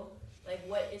heel? Like,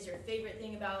 what is your favorite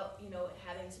thing about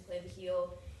having to play the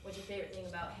heel? What's your favorite thing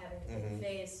about having to play the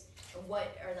face? And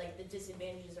what are like the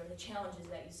disadvantages or the challenges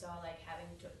that you saw like having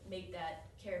to make that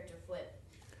character flip?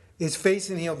 Is face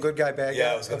and heel good guy, bad guy?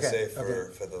 Yeah, I was gonna Okay, say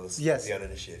okay. for those Yes. the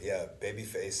uninitiated. Yeah,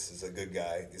 babyface is a good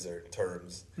guy. These are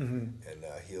terms, and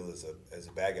heel is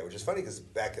a bad guy, which is funny because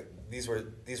these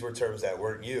were terms that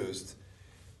weren't used,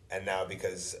 and now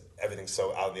because everything's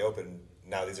so out in the open,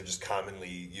 now these are just commonly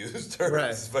used terms.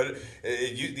 Right. But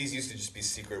these used to just be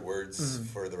secret words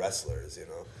for the wrestlers, you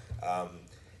know.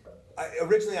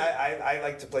 Originally, I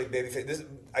like to play babyface. This,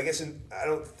 I guess, I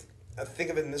don't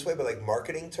think of it in this way, but like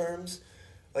marketing terms.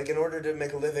 Like in order to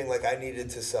make a living, like I needed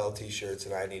to sell T-shirts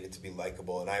and I needed to be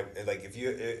likable, and I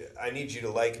need you to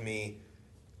like me,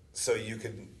 so you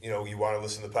could, you want to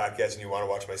listen to the podcast and you want to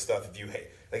watch my stuff.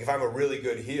 If I'm a really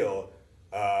good heel,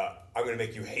 I'm going to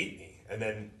make you hate me. And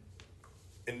then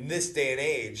in this day and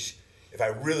age, if I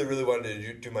really, really wanted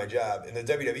to do my job in the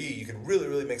WWE, you could really,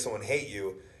 really make someone hate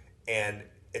you, and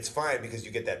it's fine because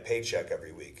you get that paycheck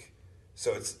every week.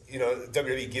 So it's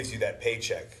WWE gives you that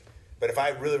paycheck. But if I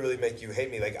really, really make you hate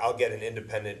me, like I'll get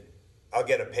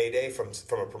a payday from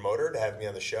a promoter to have me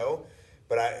on the show,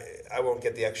 but I won't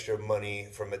get the extra money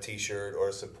from a T-shirt or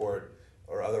a support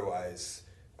or otherwise.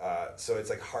 So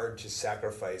it's like hard to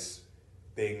sacrifice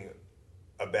being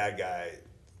a bad guy,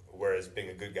 whereas being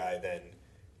a good guy, then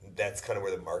that's kind of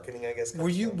where the marketing, I guess,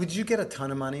 comes from. Would you get a ton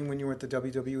of money when you were at the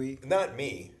WWE? Not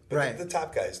me, but Right. the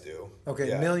top guys do. Okay,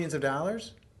 Yeah. millions of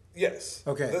dollars? Yes.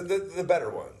 Okay. The better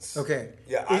ones. Okay.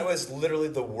 Yeah, I was literally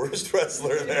the worst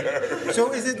wrestler there.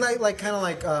 So is it like kind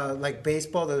of like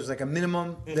baseball? There's like a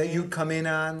minimum that you come in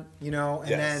on, and Yes.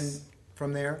 then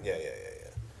from there. Yeah.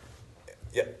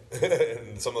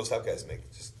 And some of those top guys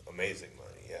make just amazing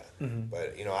money. Yeah.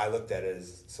 But I looked at it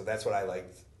as, so that's what I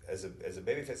liked as a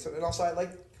babyface, and also I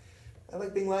like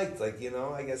being liked. Like,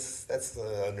 I guess that's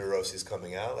the neuroses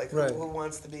coming out. Like, Right. who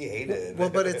wants to be hated? Well,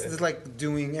 but it's like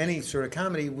doing any sort of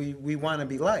comedy. We want to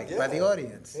be liked by the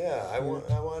audience. Yeah, I want,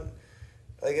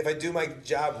 like, if I do my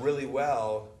job really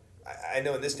well, I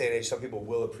know in this day and age, some people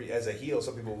will as a heel,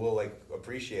 some people will like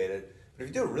appreciate it. But if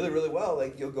you do it really, really well,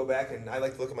 like you'll go back, and I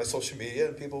like to look at my social media,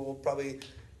 and people will probably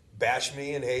bash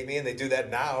me and hate me, and they do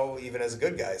that now even as a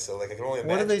good guy. So like I can only imagine.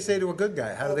 What do they say to a good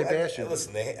guy? How do they bash you?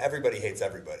 Listen, everybody hates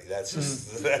everybody. That's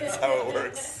just that's how it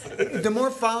works. The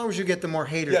more followers you get, the more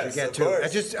haters Yes, you get of too.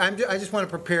 course. I just want to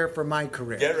prepare for my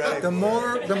career. Get ready. The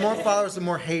more followers, the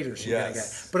more haters you're gonna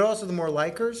Yes. get. But also the more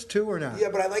likers too, or not? Yeah,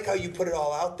 but I like how you put it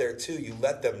all out there too. You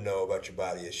let them know about your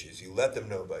body issues. You let them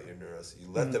know about your neuros.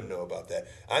 You let them know about that.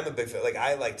 I'm a big fan. Like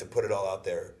I like to put it all out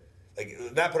there. Like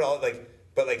not put all like.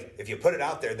 But like, if you put it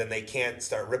out there, then they can't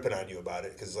start ripping on you about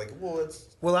it because, like,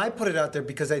 Well, I put it out there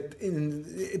because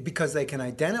because they can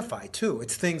identify too.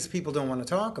 It's things people don't want to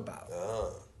talk about.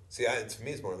 Oh, see, to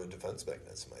me, it's more of a defense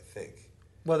mechanism, I think.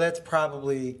 Well, that's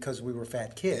probably because we were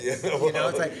fat kids. Yeah,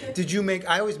 It's like,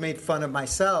 I always made fun of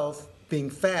myself being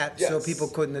fat, so Yes. people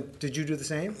couldn't. Did you do the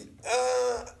same?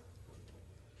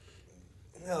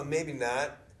 No, maybe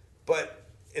not. But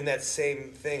in that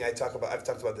same thing, I've talked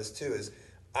about this too. Is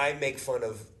I make fun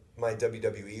of my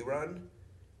WWE run,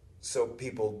 so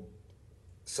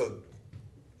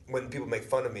when people make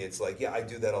fun of me, it's like, yeah, I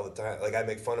do that all the time. Like I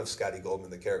make fun of Scotty Goldman,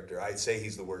 the character. I say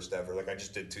he's the worst ever. Like I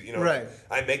just did too. Right.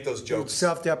 I make those jokes.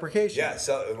 Self-deprecation. Yeah,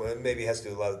 so maybe it has to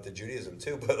do a lot with the Judaism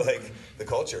too, but like the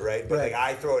culture, right? But Right. like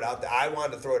I throw it out there. I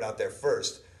wanted to throw it out there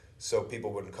first, so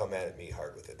people wouldn't come at me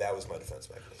hard with it. That was my defense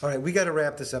mechanism. All right, we got to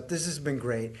wrap this up. This has been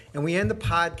great, and we end the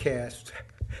podcast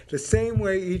the same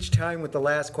way each time. With the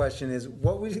last question is,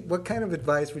 what kind of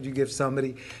advice would you give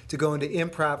somebody to go into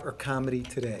improv or comedy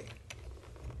today?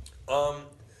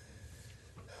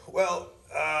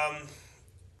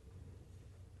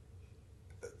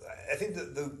 I think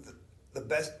the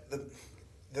best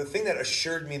the thing that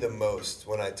assured me the most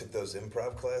when I took those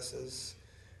improv classes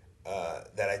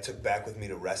that I took back with me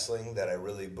to wrestling that I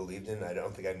really believed in. I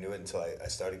don't think I knew it until I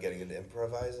started getting into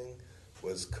improvising.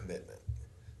 Was commitment.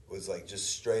 Was like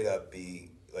just straight up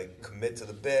be like commit to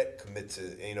the bit, commit to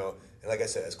and like I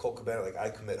said, as Colt Cabana, like I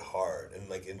commit hard, and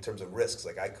like in terms of risks,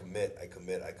 like I commit.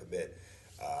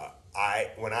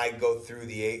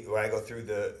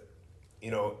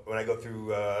 When I go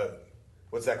through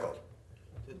what's that called?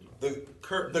 The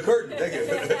curtain. The curtain. Thank you.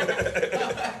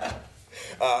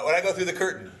 When I go through the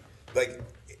curtain, like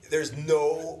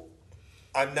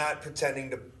I'm not pretending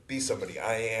to be somebody.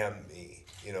 I am me.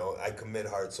 I commit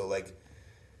hard. So like,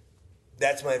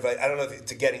 that's my advice. I don't know if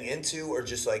to getting into or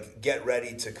just like get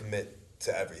ready to commit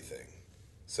to everything.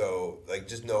 So like,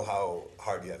 just know how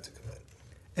hard you have to commit.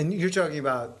 And you're talking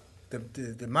about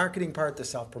the marketing part, the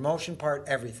self-promotion part,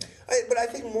 everything. But I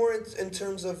think more in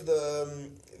terms of the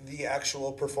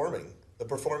actual the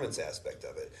performance aspect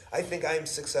of it. I think I'm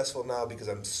successful now because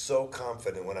I'm so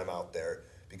confident when I'm out there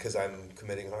because I'm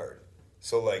committing hard.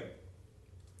 So like,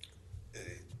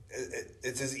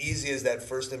 it's as easy as that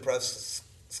first improv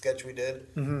sketch we did,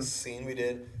 scene we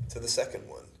did, to the second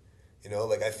one. You know,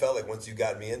 like I felt like once you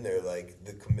got me in there, like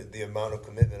the amount of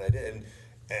commitment I did,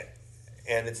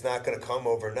 and it's not going to come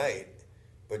overnight,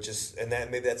 but just, and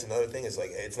that maybe that's another thing, is like,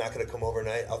 it's not going to come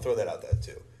overnight. I'll throw that out there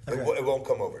too. Okay. It won't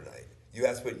come overnight. You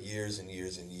have to put years and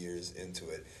years and years into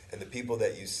it. And the people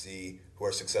that you see who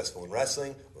are successful in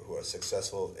wrestling or who are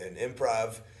successful in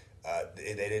improv,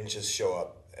 they didn't just show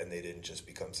up and they didn't just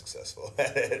become successful.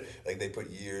 Like they put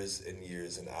years and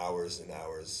years and hours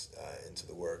into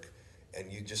the work,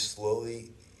 and you just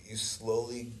slowly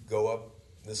go up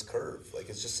this curve. Like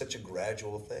it's just such a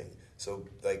gradual thing. So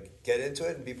like get into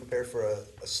it and be prepared for a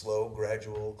slow,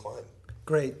 gradual climb.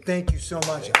 Great. Thank you so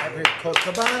much. I've heard Colt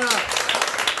Cabana.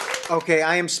 Okay,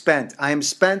 I am spent.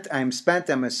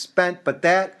 But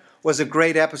that was a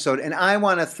great episode. And I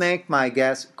want to thank my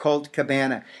guest, Colt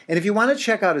Cabana. And if you want to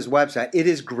check out his website, it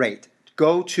is great.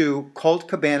 Go to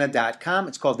coltcabana.com.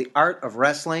 It's called The Art of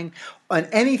Wrestling. On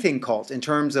anything Colt, in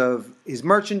terms of his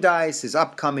merchandise, his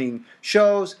upcoming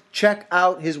shows, check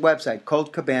out his website,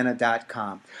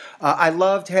 coltcabana.com. I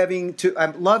loved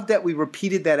that we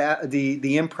repeated that the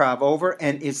improv over,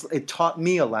 and it taught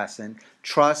me a lesson.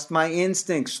 Trust my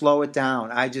instincts, slow it down.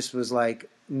 I just was like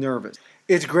nervous.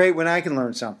 It's great when I can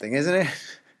learn something, isn't it?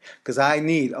 Because I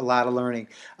need a lot of learning.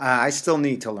 I still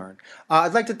need to learn.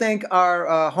 I'd like to thank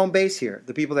our home base here,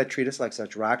 the people that treat us like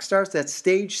such rock stars. That's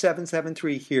Stage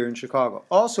 773 here in Chicago.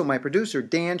 Also, my producer,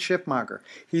 Dan Schiffmacher.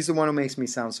 He's the one who makes me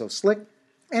sound so slick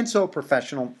and so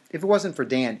professional. If it wasn't for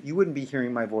Dan, you wouldn't be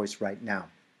hearing my voice right now.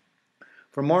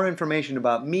 For more information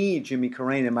about me, Jimmy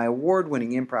Carrane, and my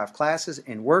award-winning improv classes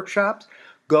and workshops,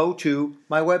 go to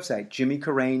my website,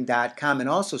 jimmycarrane.com, and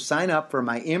also sign up for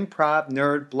my Improv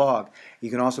Nerd blog. You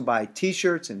can also buy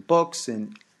t-shirts and books,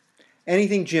 and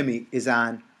anything Jimmy is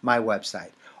on my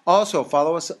website. Also,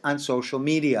 follow us on social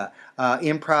media,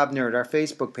 Improv Nerd, our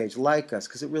Facebook page. Like us,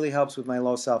 because it really helps with my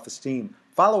low self-esteem.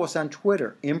 Follow us on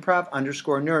Twitter,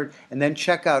 improv_nerd, and then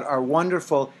check out our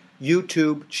wonderful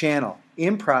YouTube channel,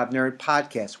 Improv Nerd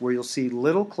Podcast, where you'll see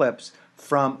little clips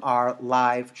from our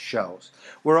live shows.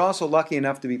 We're also lucky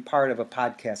enough to be part of a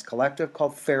podcast collective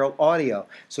called Feral Audio.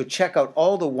 So check out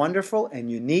all the wonderful and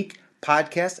unique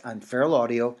podcasts on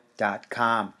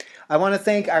feralaudio.com. I want to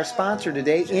thank our sponsor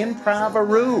today,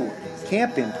 Improvaroo,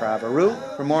 Camp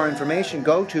Improvaroo. For more information,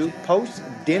 go to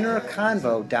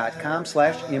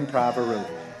postdinnerconvo.com/Improvaroo.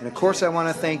 And of course, I want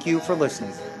to thank you for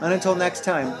listening. And until next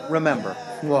time, remember,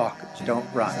 walk,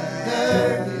 don't run.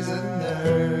 Nerd, he's a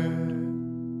nerd.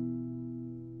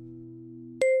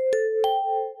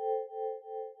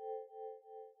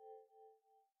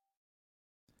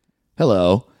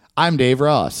 Hello, I'm Dave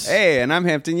Ross. Hey, and I'm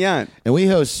Hampton Yount. And we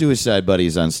host Suicide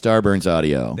Buddies on Starburns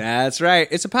Audio. That's right.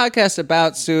 It's a podcast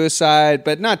about suicide,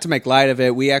 but not to make light of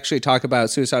it. We actually talk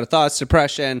about suicidal thoughts,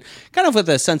 depression, kind of with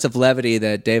a sense of levity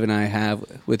that Dave and I have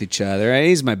with each other. And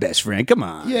he's my best friend. Come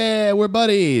on. Yeah, we're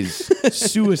buddies.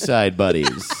 Suicide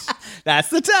Buddies. That's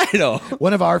the title.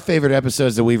 One of our favorite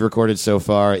episodes that we've recorded so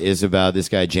far is about this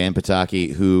guy, Jan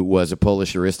Potocki, who was a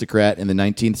Polish aristocrat in the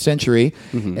 19th century.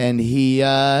 Mm-hmm. And he,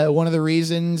 one of the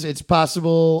reasons it's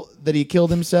possible that he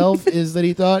killed himself is that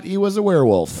he thought he was a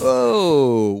werewolf.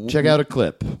 Oh. Check out a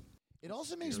clip. It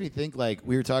also makes me think, like,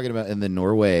 we were talking about in the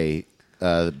Norway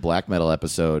black metal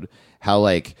episode, how,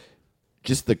 like,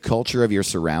 just the culture of your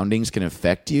surroundings can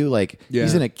affect you. Like,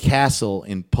 he's in a castle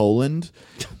in Poland.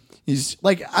 He's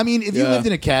like, I mean, if you lived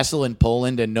in a castle in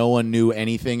Poland and no one knew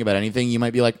anything about anything, you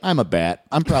might be like, I'm a bat.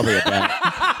 I'm probably a bat.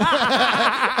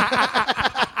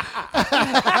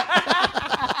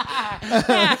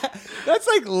 That's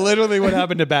like literally what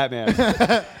happened to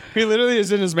Batman. He literally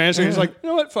is in his mansion. He's like, you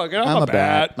know what? Fuck it. I'm a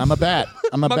bat. I'm a bat.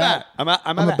 I'm a bat. I'm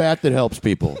a bat that helps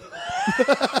people.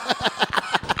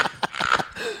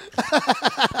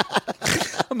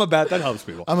 I'm a bat that helps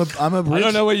people. I'm a I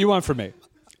don't know what you want from me.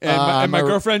 And my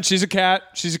girlfriend, she's a cat.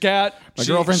 She's a cat. My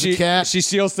girlfriend's a cat. She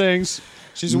steals things.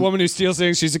 She's a woman who steals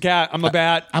things. She's a cat. I'm a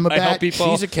bat. I'm a bat. I help people.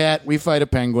 She's a cat. We fight a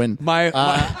penguin. My